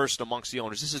dispersed amongst the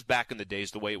owners. This is back in the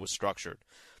days the way it was structured.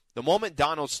 The moment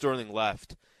Donald Sterling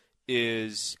left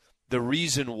is the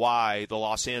reason why the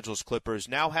Los Angeles Clippers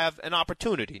now have an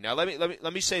opportunity. Now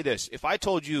let me say this. If I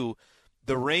told you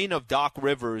the reign of Doc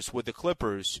Rivers with the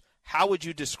Clippers, how would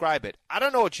you describe it? I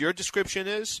don't know what your description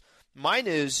is. Mine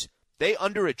is they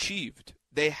underachieved.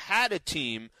 They had a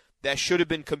team that should have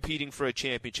been competing for a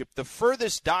championship. The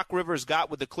furthest Doc Rivers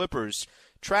got with the Clippers,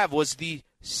 Trav, was the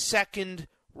second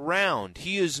round.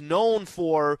 He is known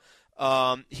for,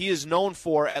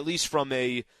 at least from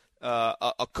a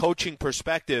coaching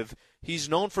perspective, he's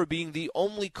known for being the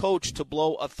only coach to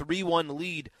blow a 3-1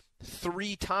 lead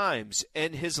 3 times.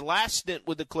 And his last stint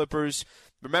with the Clippers,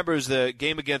 remember, is the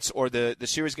game against, or the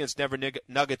series against Denver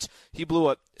Nuggets, he blew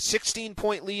a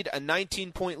 16-point lead, a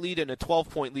 19-point lead, and a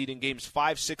 12-point lead in games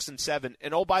 5, 6, and 7.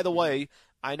 And oh, by the way,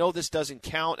 I know this doesn't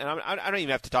count, and I don't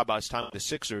even have to talk about his time with the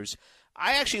Sixers.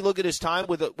 I actually look at his time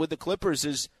with the Clippers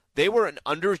as they were an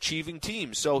underachieving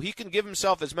team. So he can give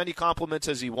himself as many compliments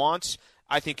as he wants.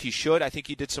 I think he should. I think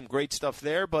he did some great stuff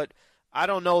there, but I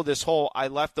don't know this whole I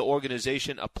left the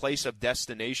organization a place of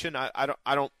destination. I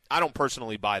don't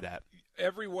personally buy that.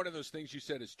 Every one of those things you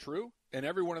said is true, and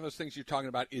every one of those things you're talking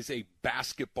about is a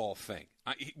basketball thing.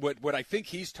 What I think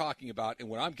he's talking about, and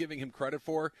what I'm giving him credit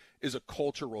for, is a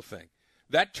cultural thing.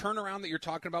 That turnaround that you're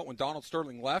talking about when Donald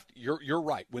Sterling left, you're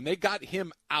right. When they got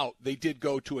him out, they did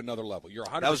go to another level. You're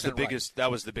 100% right.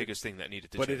 That was the biggest thing that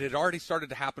needed to change. But it had already started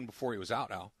to happen before he was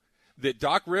out, Al. That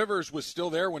Doc Rivers was still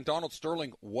there when Donald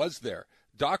Sterling was there.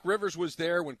 Doc Rivers was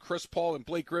there when Chris Paul and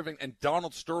Blake Griffin and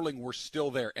Donald Sterling were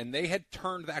still there, and they had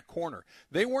turned that corner.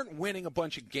 They weren't winning a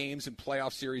bunch of games and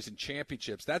playoff series and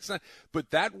championships.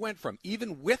 But that went from,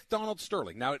 even with Donald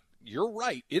Sterling. Now, you're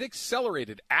right. It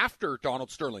accelerated after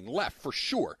Donald Sterling left, for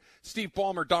sure. Steve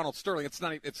Ballmer, Donald Sterling, it's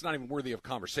not even worthy of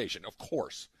conversation, of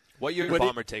course. What year did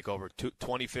Ballmer take over?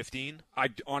 2015? I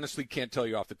honestly can't tell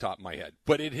you off the top of my head.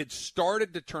 But it had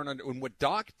started to turn on. And what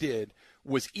Doc did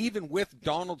was, even with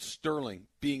Donald Sterling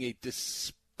being a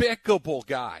despicable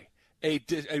guy, a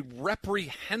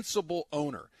reprehensible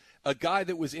owner, a guy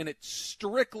that was in it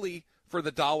strictly for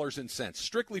the dollars and cents,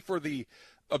 strictly for the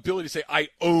ability to say, I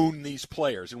own these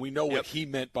players. And we know what he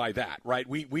meant by that, right?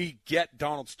 We get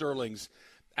Donald Sterling's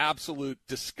absolute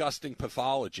disgusting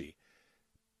pathology.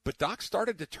 But Doc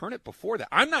started to turn it before that.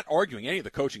 I'm not arguing any of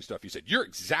the coaching stuff you said. You're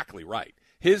exactly right.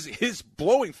 His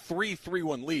blowing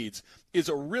 3-3-1 leads is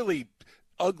a really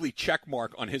ugly check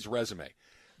mark on his resume.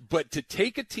 But to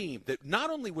take a team that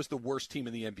not only was the worst team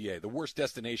in the NBA, the worst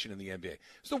destination in the NBA,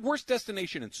 it's the worst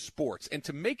destination in sports, and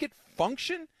to make it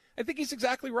function, I think he's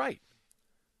exactly right.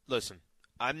 Listen,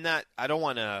 I'm not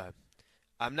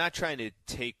trying to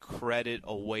take credit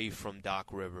away from Doc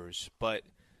Rivers, but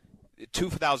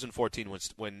 2014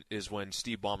 is when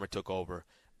Steve Ballmer took over.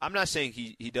 I'm not saying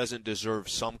he doesn't deserve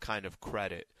some kind of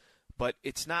credit, but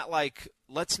it's not like,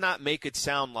 let's not make it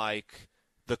sound like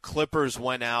the Clippers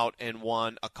went out and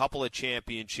won a couple of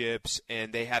championships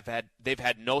and they've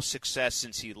had no success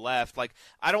since he left. Like,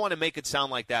 I don't want to make it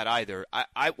sound like that either.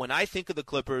 When I think of the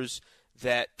Clippers,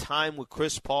 that time with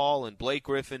Chris Paul and Blake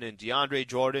Griffin and DeAndre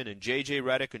Jordan and J.J.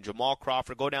 Redick and Jamal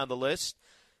Crawford, go down the list,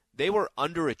 they were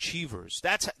underachievers.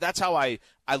 That's how I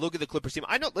look at the Clippers team.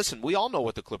 I know. Listen, we all know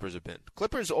what the Clippers have been.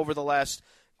 Clippers over the last,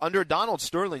 under Donald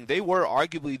Sterling, they were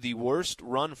arguably the worst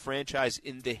run franchise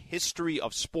in the history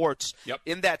of sports.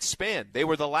 In that span. They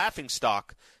were the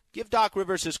laughingstock. Give Doc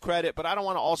Rivers his credit, but I don't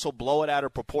want to also blow it out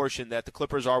of proportion that the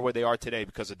Clippers are where they are today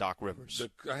because of Doc Rivers.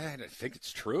 I think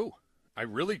it's true. I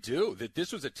really do. That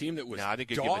this was a team that was I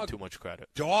think you're giving too much credit.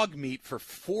 Dog meat for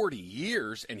 40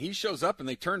 years, and he shows up and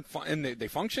they they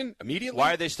function immediately.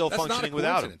 Why are they still functioning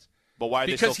without him? But why are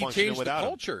they still functioning without him?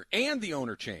 Because he changed the culture and the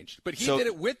owner changed. But he did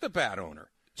it with the bad owner.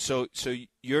 So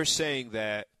you're saying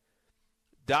that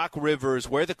Doc Rivers,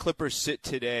 where the Clippers sit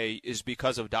today, is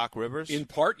because of Doc Rivers? In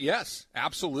part, yes,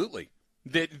 absolutely.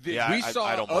 We saw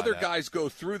other guys go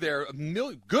through there.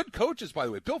 Good coaches, by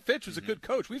the way. Bill Fitch was a good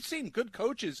coach. We've seen good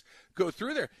coaches go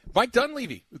through there. Mike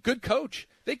Dunleavy, a good coach.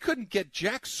 They couldn't get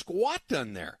jack squat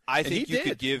done there. I think you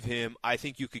could give him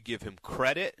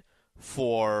credit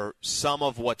for some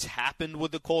of what's happened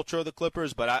with the culture of the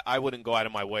Clippers, but I wouldn't go out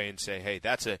of my way and say, hey,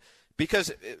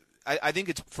 because I think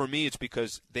it's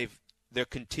because they're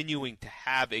continuing to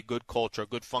have a good culture, a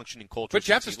good functioning culture. But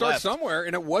you have to start somewhere,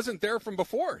 and it wasn't there from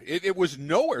before. It was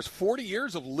nowhere. It's 40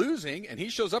 years of losing, and he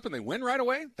shows up and they win right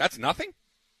away. That's nothing.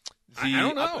 I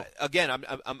don't know. Again,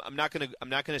 I'm not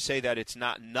gonna say that it's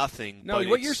not nothing. No, but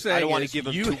what you're saying I don't want to is give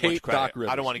him you too hate much credit. Doc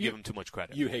Rivers. I don't want to give him too much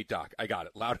credit. You hate Doc. I got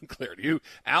it loud and clear.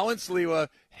 Alan Sliwa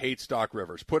hates Doc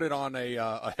Rivers. Put it on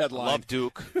a headline. I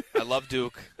love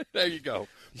Duke. There you go.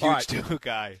 Huge Duke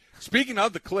guy. Speaking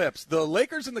of the Clips, the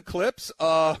Lakers and the Clips,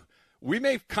 we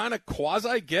may kind of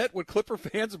quasi-get what Clipper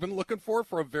fans have been looking for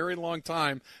a very long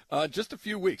time, just a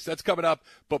few weeks. That's coming up.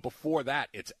 But before that,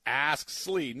 it's Ask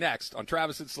Slee next on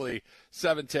Travis and Slee,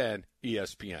 710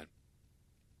 ESPN.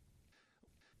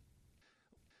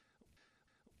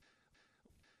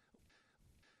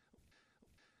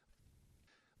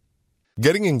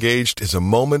 Getting engaged is a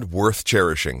moment worth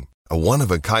cherishing. A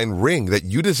one-of-a-kind ring that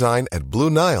you design at Blue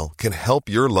Nile can help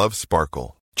your love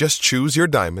sparkle. Just choose your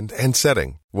diamond and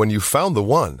setting. When you've found the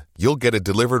one, you'll get it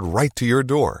delivered right to your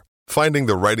door. Finding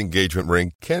the right engagement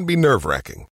ring can be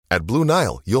nerve-wracking. At Blue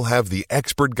Nile, you'll have the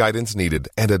expert guidance needed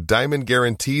and a diamond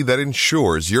guarantee that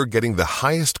ensures you're getting the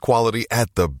highest quality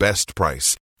at the best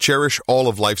price. Cherish all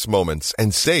of life's moments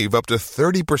and save up to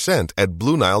 30% at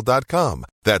BlueNile.com.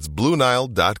 That's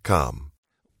BlueNile.com.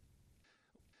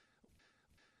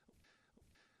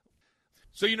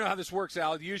 So you know how this works,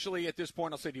 Al. Usually at this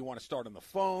point I'll say, do you want to start on the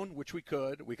phone, which we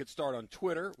could. We could start on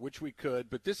Twitter, which we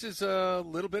could. But this is a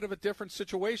little bit of a different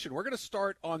situation. We're going to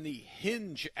start on the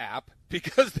Hinge app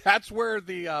because that's where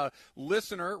the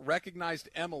listener recognized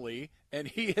Emily, and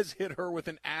he has hit her with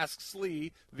an Ask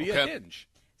Slee via Hinge.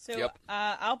 So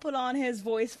I'll put on his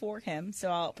voice for him, so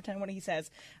I'll pretend what he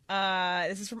says.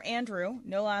 This is from Andrew.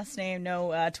 No last name,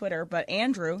 no Twitter, but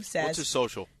Andrew says... What's his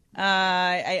social?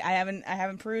 I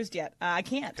haven't perused yet. I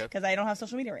can't because I don't have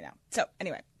social media right now. So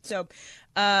anyway,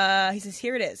 he says,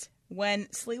 here it is. When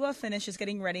Sliwa finishes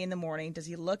getting ready in the morning, does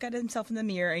he look at himself in the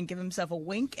mirror and give himself a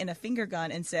wink and a finger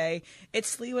gun and say,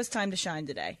 it's Sliwa's time to shine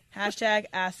today? Hashtag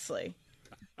Ask Slee.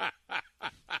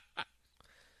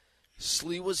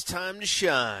 Sliwa's time to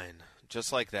shine.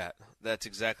 Just like that. That's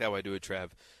exactly how I do it, Trav.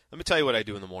 Let me tell you what I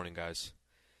do in the morning, guys.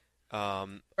 I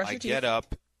get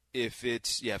up. If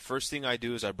it's, first thing I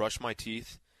do is I brush my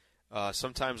teeth.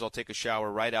 Sometimes I'll take a shower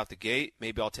right out the gate.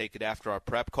 Maybe I'll take it after our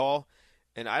prep call.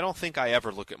 And I don't think I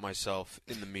ever look at myself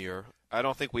in the mirror. I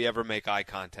don't think we ever make eye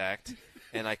contact.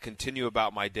 And I continue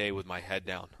about my day with my head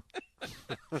down.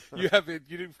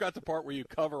 You've got the part where you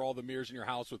cover all the mirrors in your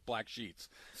house with black sheets.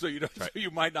 So so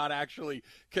you might not actually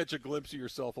catch a glimpse of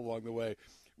yourself along the way.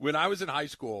 When I was in high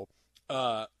school,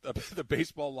 the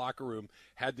baseball locker room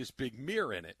had this big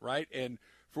mirror in it, right? And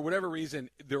for whatever reason,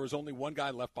 there was only one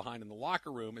guy left behind in the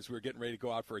locker room as we were getting ready to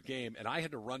go out for a game, and I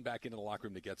had to run back into the locker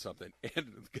room to get something.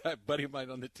 And a buddy of mine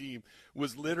on the team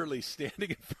was literally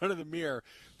standing in front of the mirror,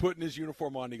 putting his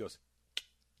uniform on, and he goes,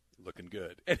 looking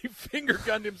good. And he finger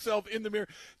gunned himself in the mirror.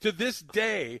 To this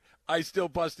day, I still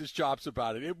bust his chops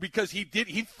about it because he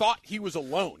thought he was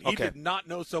alone. He did not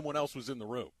know someone else was in the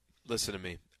room. Listen to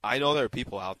me. I know there are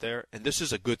people out there, and this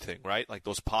is a good thing, right? Like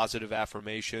those positive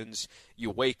affirmations.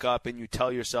 You wake up and you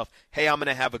tell yourself, hey, I'm going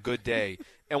to have a good day.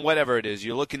 And whatever it is,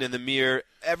 you're looking in the mirror.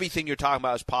 Everything you're talking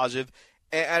about is positive.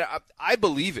 And I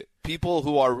believe it. People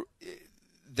who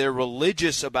they're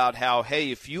religious about how,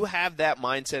 hey, if you have that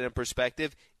mindset and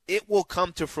perspective, it will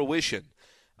come to fruition.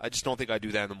 I just don't think I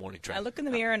do that in the morning, Trent. I look in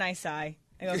the mirror and I sigh.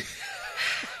 I go,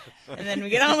 and then we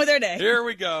get on with our day. Here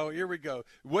we go.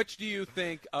 Which do you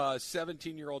think,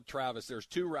 17-year-old Travis, there's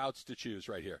two routes to choose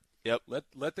right here. Yep.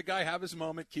 Let the guy have his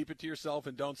moment, keep it to yourself,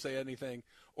 and don't say anything,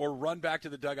 or run back to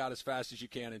the dugout as fast as you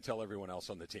can and tell everyone else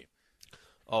on the team.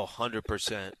 Oh,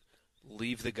 100%.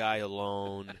 Leave the guy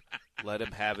alone. Let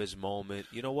him have his moment.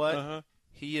 You know what?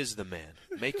 He is the man.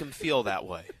 Make him feel that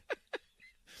way.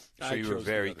 So you were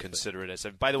very considerate.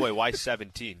 By the way, why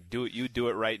 17? You do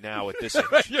it right now at this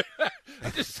age.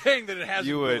 I'm just saying that it hasn't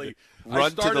You would really.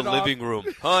 run to the living room.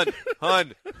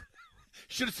 Hun.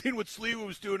 Should have seen what Sliwa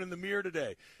was doing in the mirror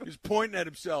today. He was pointing at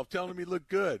himself, telling him he looked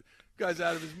good. Guy's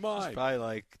out of his mind. He's probably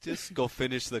like, just go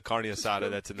finish the carne asada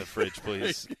that's in the fridge,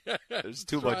 please. There's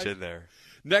too much in there.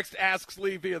 Next, Ask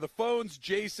Slee via the phones.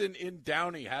 Jason in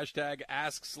Downey. Hashtag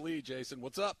Ask Slee. Jason,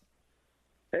 what's up?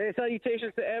 Hey,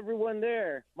 salutations to everyone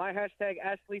there. My hashtag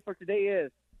Ask Slee for today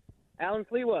is, Alan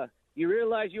Sliwa, you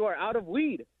realize you are out of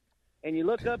weed, and you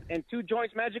look up and 2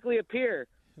 joints magically appear.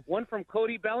 One from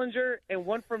Cody Bellinger and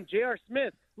one from J.R.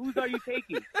 Smith. Whose are you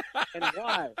taking and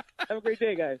why? Have a great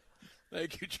day, guys.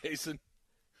 Thank you, Jason.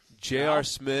 J.R.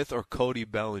 Smith or Cody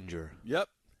Bellinger? Yep.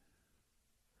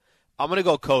 I'm going to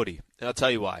go Cody, and I'll tell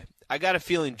you why. I got a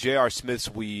feeling J.R. Smith's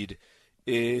weed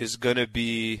is going to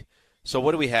be – so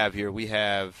what do we have here? We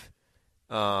have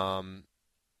the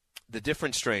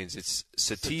different strains. It's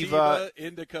sativa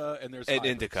indica, and there's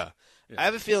indica. Yeah. I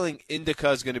have a feeling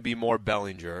indica is going to be more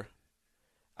Bellinger.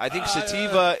 I think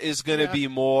sativa is going to be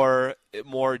more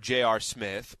J.R.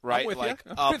 Smith, right? Like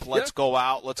let's go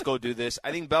out, let's go do this.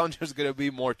 I think Bellinger is going to be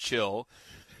more chill.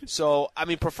 So, I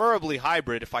mean, preferably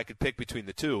hybrid if I could pick between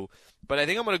the two. But I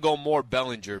think I'm going to go more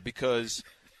Bellinger because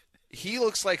he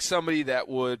looks like somebody that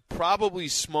would probably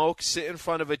smoke, sit in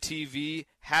front of a TV,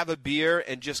 have a beer,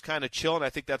 and just kind of chill. And I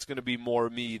think that's going to be more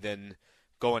me than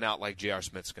going out like J.R.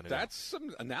 Smith's going to do. That's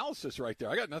some analysis right there.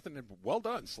 I got nothing. Well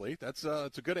done, Slee. That's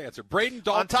it's a good answer. Braden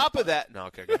Dalton. On top of that, no,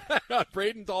 okay, good.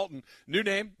 Braden Dalton, new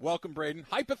name. Welcome, Braden.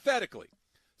 Hypothetically,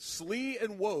 Slee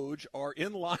and Woj are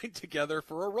in line together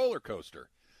for a roller coaster.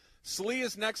 Slee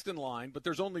is next in line, but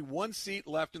there's only 1 seat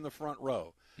left in the front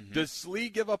row. Mm-hmm. Does Slee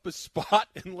give up his spot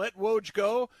and let Woj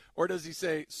go, or does he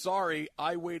say, sorry,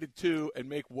 I waited too, and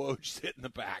make Woj sit in the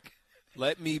back?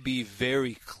 Let me be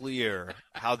very clear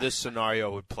how this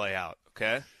scenario would play out,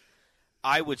 okay?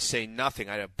 I would say nothing.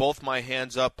 I'd have both my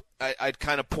hands up. I'd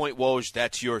kind of point Woj,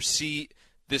 that's your seat.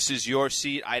 This is your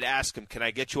seat. I'd ask him, can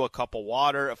I get you a cup of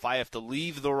water if I have to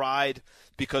leave the ride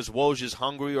because Woj is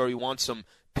hungry or he wants some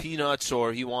peanuts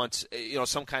or he wants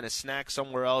some kind of snack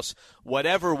somewhere else.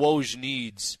 Whatever Woj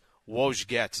needs, Woj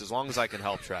gets, as long as I can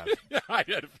help, Trav.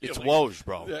 It's Woj,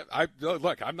 bro.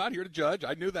 Look, I'm not here to judge.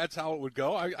 I knew that's how it would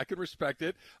go. I could respect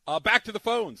it. Back to the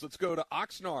phones. Let's go to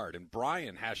Oxnard and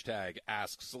Brian, hashtag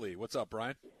Ask Slee. What's up,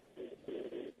 Brian?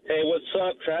 Hey, what's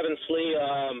up, Trav and Slee?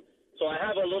 So I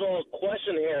have a little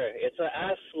question here. It's an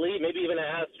Ask Slee, maybe even an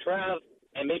Ask Trav,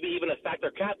 and maybe even a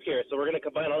Factor Cap here. So we're going to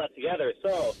combine all that together.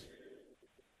 So,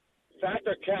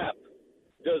 Factor Cap.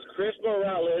 Does Chris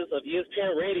Morales of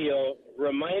ESPN Radio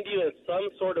remind you in some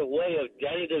sort of way of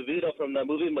Danny DeVito from the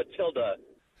movie Matilda?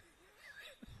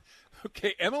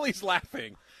 Okay, Emily's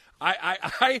laughing.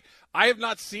 I have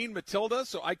not seen Matilda,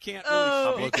 so I can't really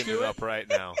I'm speak looking to it up right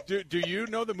now. Do you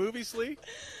know the movie, Slee?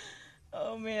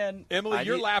 Oh, man. Emily,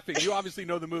 you're laughing. You obviously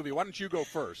know the movie. Why don't you go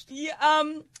first? Yeah.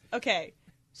 Okay.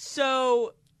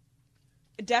 So,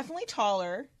 definitely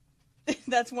taller.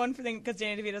 That's one thing because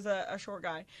Danny DeVito's a short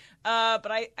guy.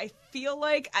 But I feel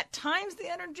like at times the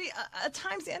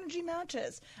energy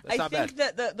matches. That's I think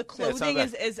bad. that the clothing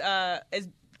is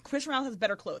Chris Morales has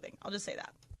better clothing. I'll just say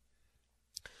that.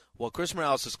 Well, Chris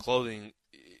Morales' clothing,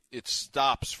 it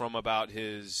stops from about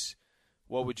his,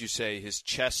 what would you say, his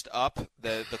chest up.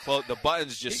 The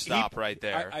buttons just stop right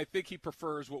there. I think he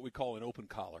prefers what we call an open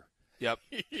collar. Yep,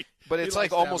 but it's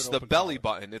like almost the belly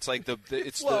button. It's like the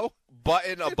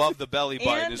button above the belly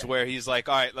button is where he's like,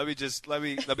 all right, let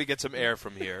me get some air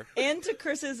from here. And to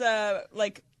Chris's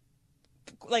like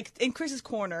in Chris's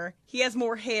corner, he has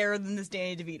more hair than this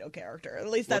Danny DeVito character. At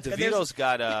least that's DeVito's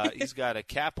got he's got a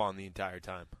cap on the entire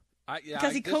time.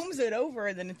 Because he combs it over,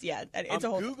 and then it's a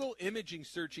whole. Google imaging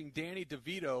searching Danny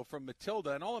DeVito from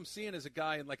Matilda, and all I'm seeing is a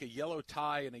guy in like a yellow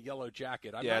tie and a yellow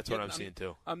jacket. That's what I'm seeing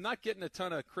too. I'm not getting a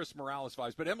ton of Chris Morales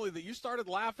vibes, but Emily, that you started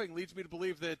laughing leads me to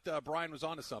believe that Brian was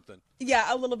onto something. Yeah,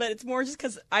 a little bit. It's more just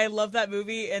because I love that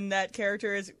movie, and that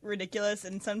character is ridiculous,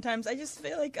 and sometimes I just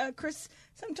feel like Chris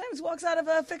sometimes walks out of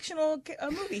a fictional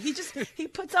movie. He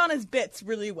puts on his bits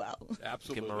really well.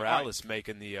 Absolutely. Okay, Morales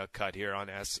making the cut here on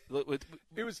Ask.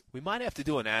 We might have to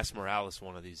do an Ask Morales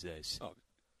one of these days. Oh,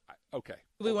 okay.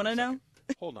 We want to know?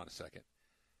 Hold on a second.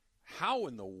 How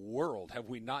in the world have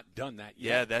we not done that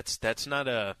Yeah, yet? that's not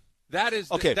a. That is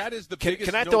okay. That is the biggest.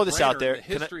 Can I throw this out there? In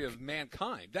the history of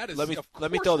mankind. That is. Let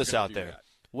me throw this out there.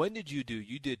 When did you do?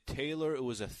 You did Taylor. It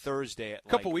was a Thursday at a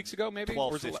couple weeks ago, maybe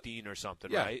 12:15 or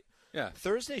something, right? Yeah.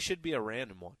 Thursday should be a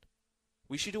random one.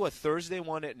 We should do a Thursday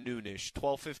one at noonish,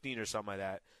 12:15 or something like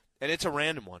that. And it's a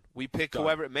random one. We pick Done.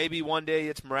 whoever. Maybe one day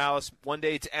it's Morales, one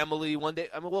day it's Emily, one day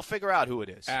we'll figure out who it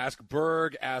is. Ask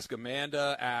Berg, ask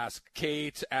Amanda, ask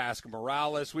Kate, ask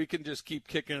Morales. We can just keep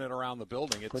kicking it around the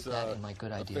building. It's, Put that in my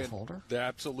good idea folder?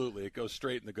 Absolutely. It goes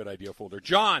straight in the good idea folder.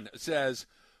 John says,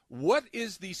 what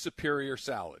is the superior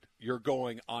salad? You're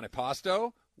going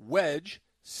antipasto, wedge,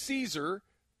 Caesar,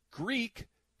 Greek,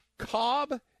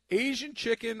 Cobb, Asian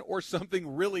chicken, or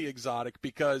something really exotic?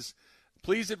 Because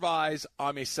please advise,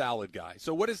 I'm a salad guy.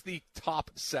 So what is the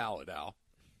top salad, Al?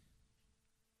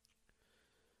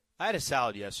 I had a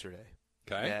salad yesterday.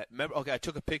 Okay. I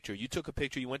took a picture. You took a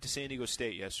picture. You went to San Diego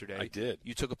State yesterday. I did.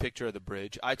 You took a picture of the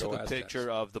bridge. I took a picture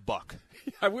of the Buck.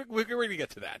 We're going to get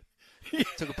to that.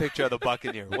 Took a picture of the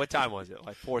Buccaneer. What time was it?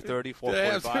 Like 4:30,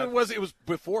 4:45? It was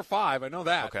before 5. I know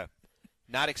that. Okay.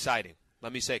 Not exciting.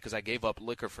 Let me say, because I gave up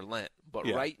liquor for Lent. But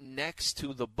Yeah. right next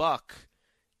to the Buck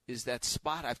is that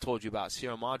spot I've told you about,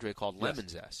 Sierra Madre, called Lemon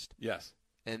Zest. Yes.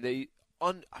 And I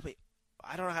don't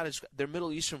know how to describe. Their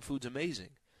Middle Eastern food's amazing,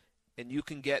 and you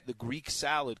can get the Greek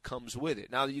salad comes with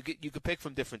it. Now you could pick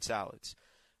from different salads.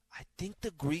 I think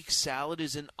the Greek salad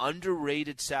is an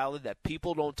underrated salad that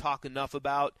people don't talk enough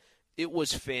about. It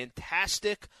was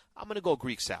fantastic. I'm going to go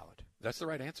Greek salad. That's the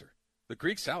right answer. The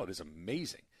Greek salad is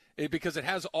amazing. Because it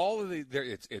has all of the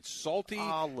it's salty,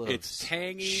 olives, it's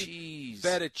tangy, cheese,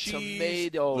 feta cheese,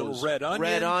 tomatoes, little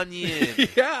red onion.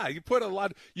 Yeah, you put a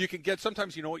lot. You can get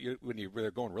sometimes. You know what? When they're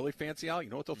going really fancy out,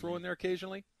 you know what they'll throw in there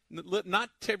occasionally. Not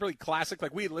typically classic.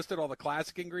 Like we listed all the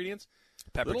classic ingredients.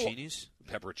 Pepperoncinis.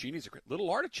 Pepperoncinis are great. Little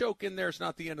artichoke in there is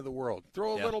not the end of the world.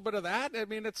 Throw a little bit of that. I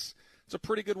mean, it's a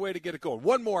pretty good way to get it going.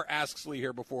 One more asks Lee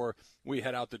here before we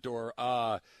head out the door.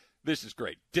 This is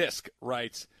great. Disc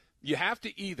writes, you have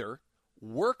to either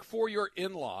work for your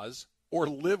in-laws or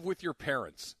live with your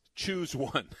parents. Choose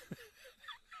one.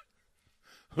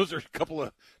 Those are a couple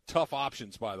of tough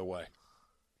options, by the way.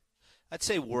 I'd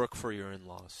say work for your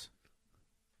in-laws.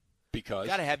 Because? You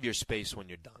got to have your space when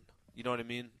you're done. You know what I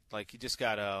mean? Like, you just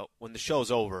got to, when the show's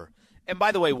over. And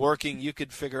by the way, working, you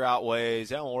could figure out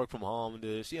ways. I don't work from home.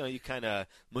 You kind of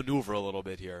maneuver a little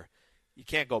bit here. You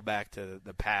can't go back to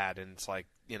the pad and it's like,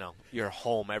 you're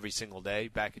home every single day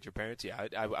back at your parents'. Yeah,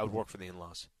 I would work for the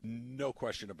in-laws. No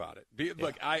question about it.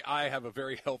 Look, I have a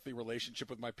very healthy relationship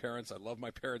with my parents. I love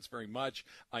my parents very much.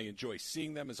 I enjoy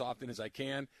seeing them as often as I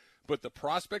can. But the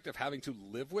prospect of having to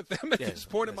live with them at this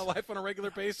point in my life on a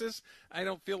regular basis, I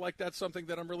don't feel like that's something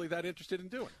that I'm really that interested in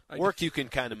doing. Work you can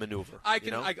kind of maneuver.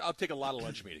 I'll take a lot of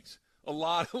lunch meetings. A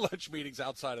lot of lunch meetings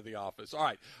outside of the office. All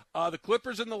right. The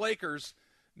Clippers and the Lakers,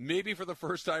 maybe for the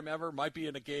first time ever, might be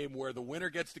in a game where the winner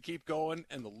gets to keep going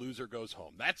and the loser goes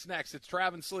home. That's next. It's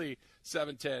Travis Lee,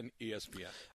 710 ESPN.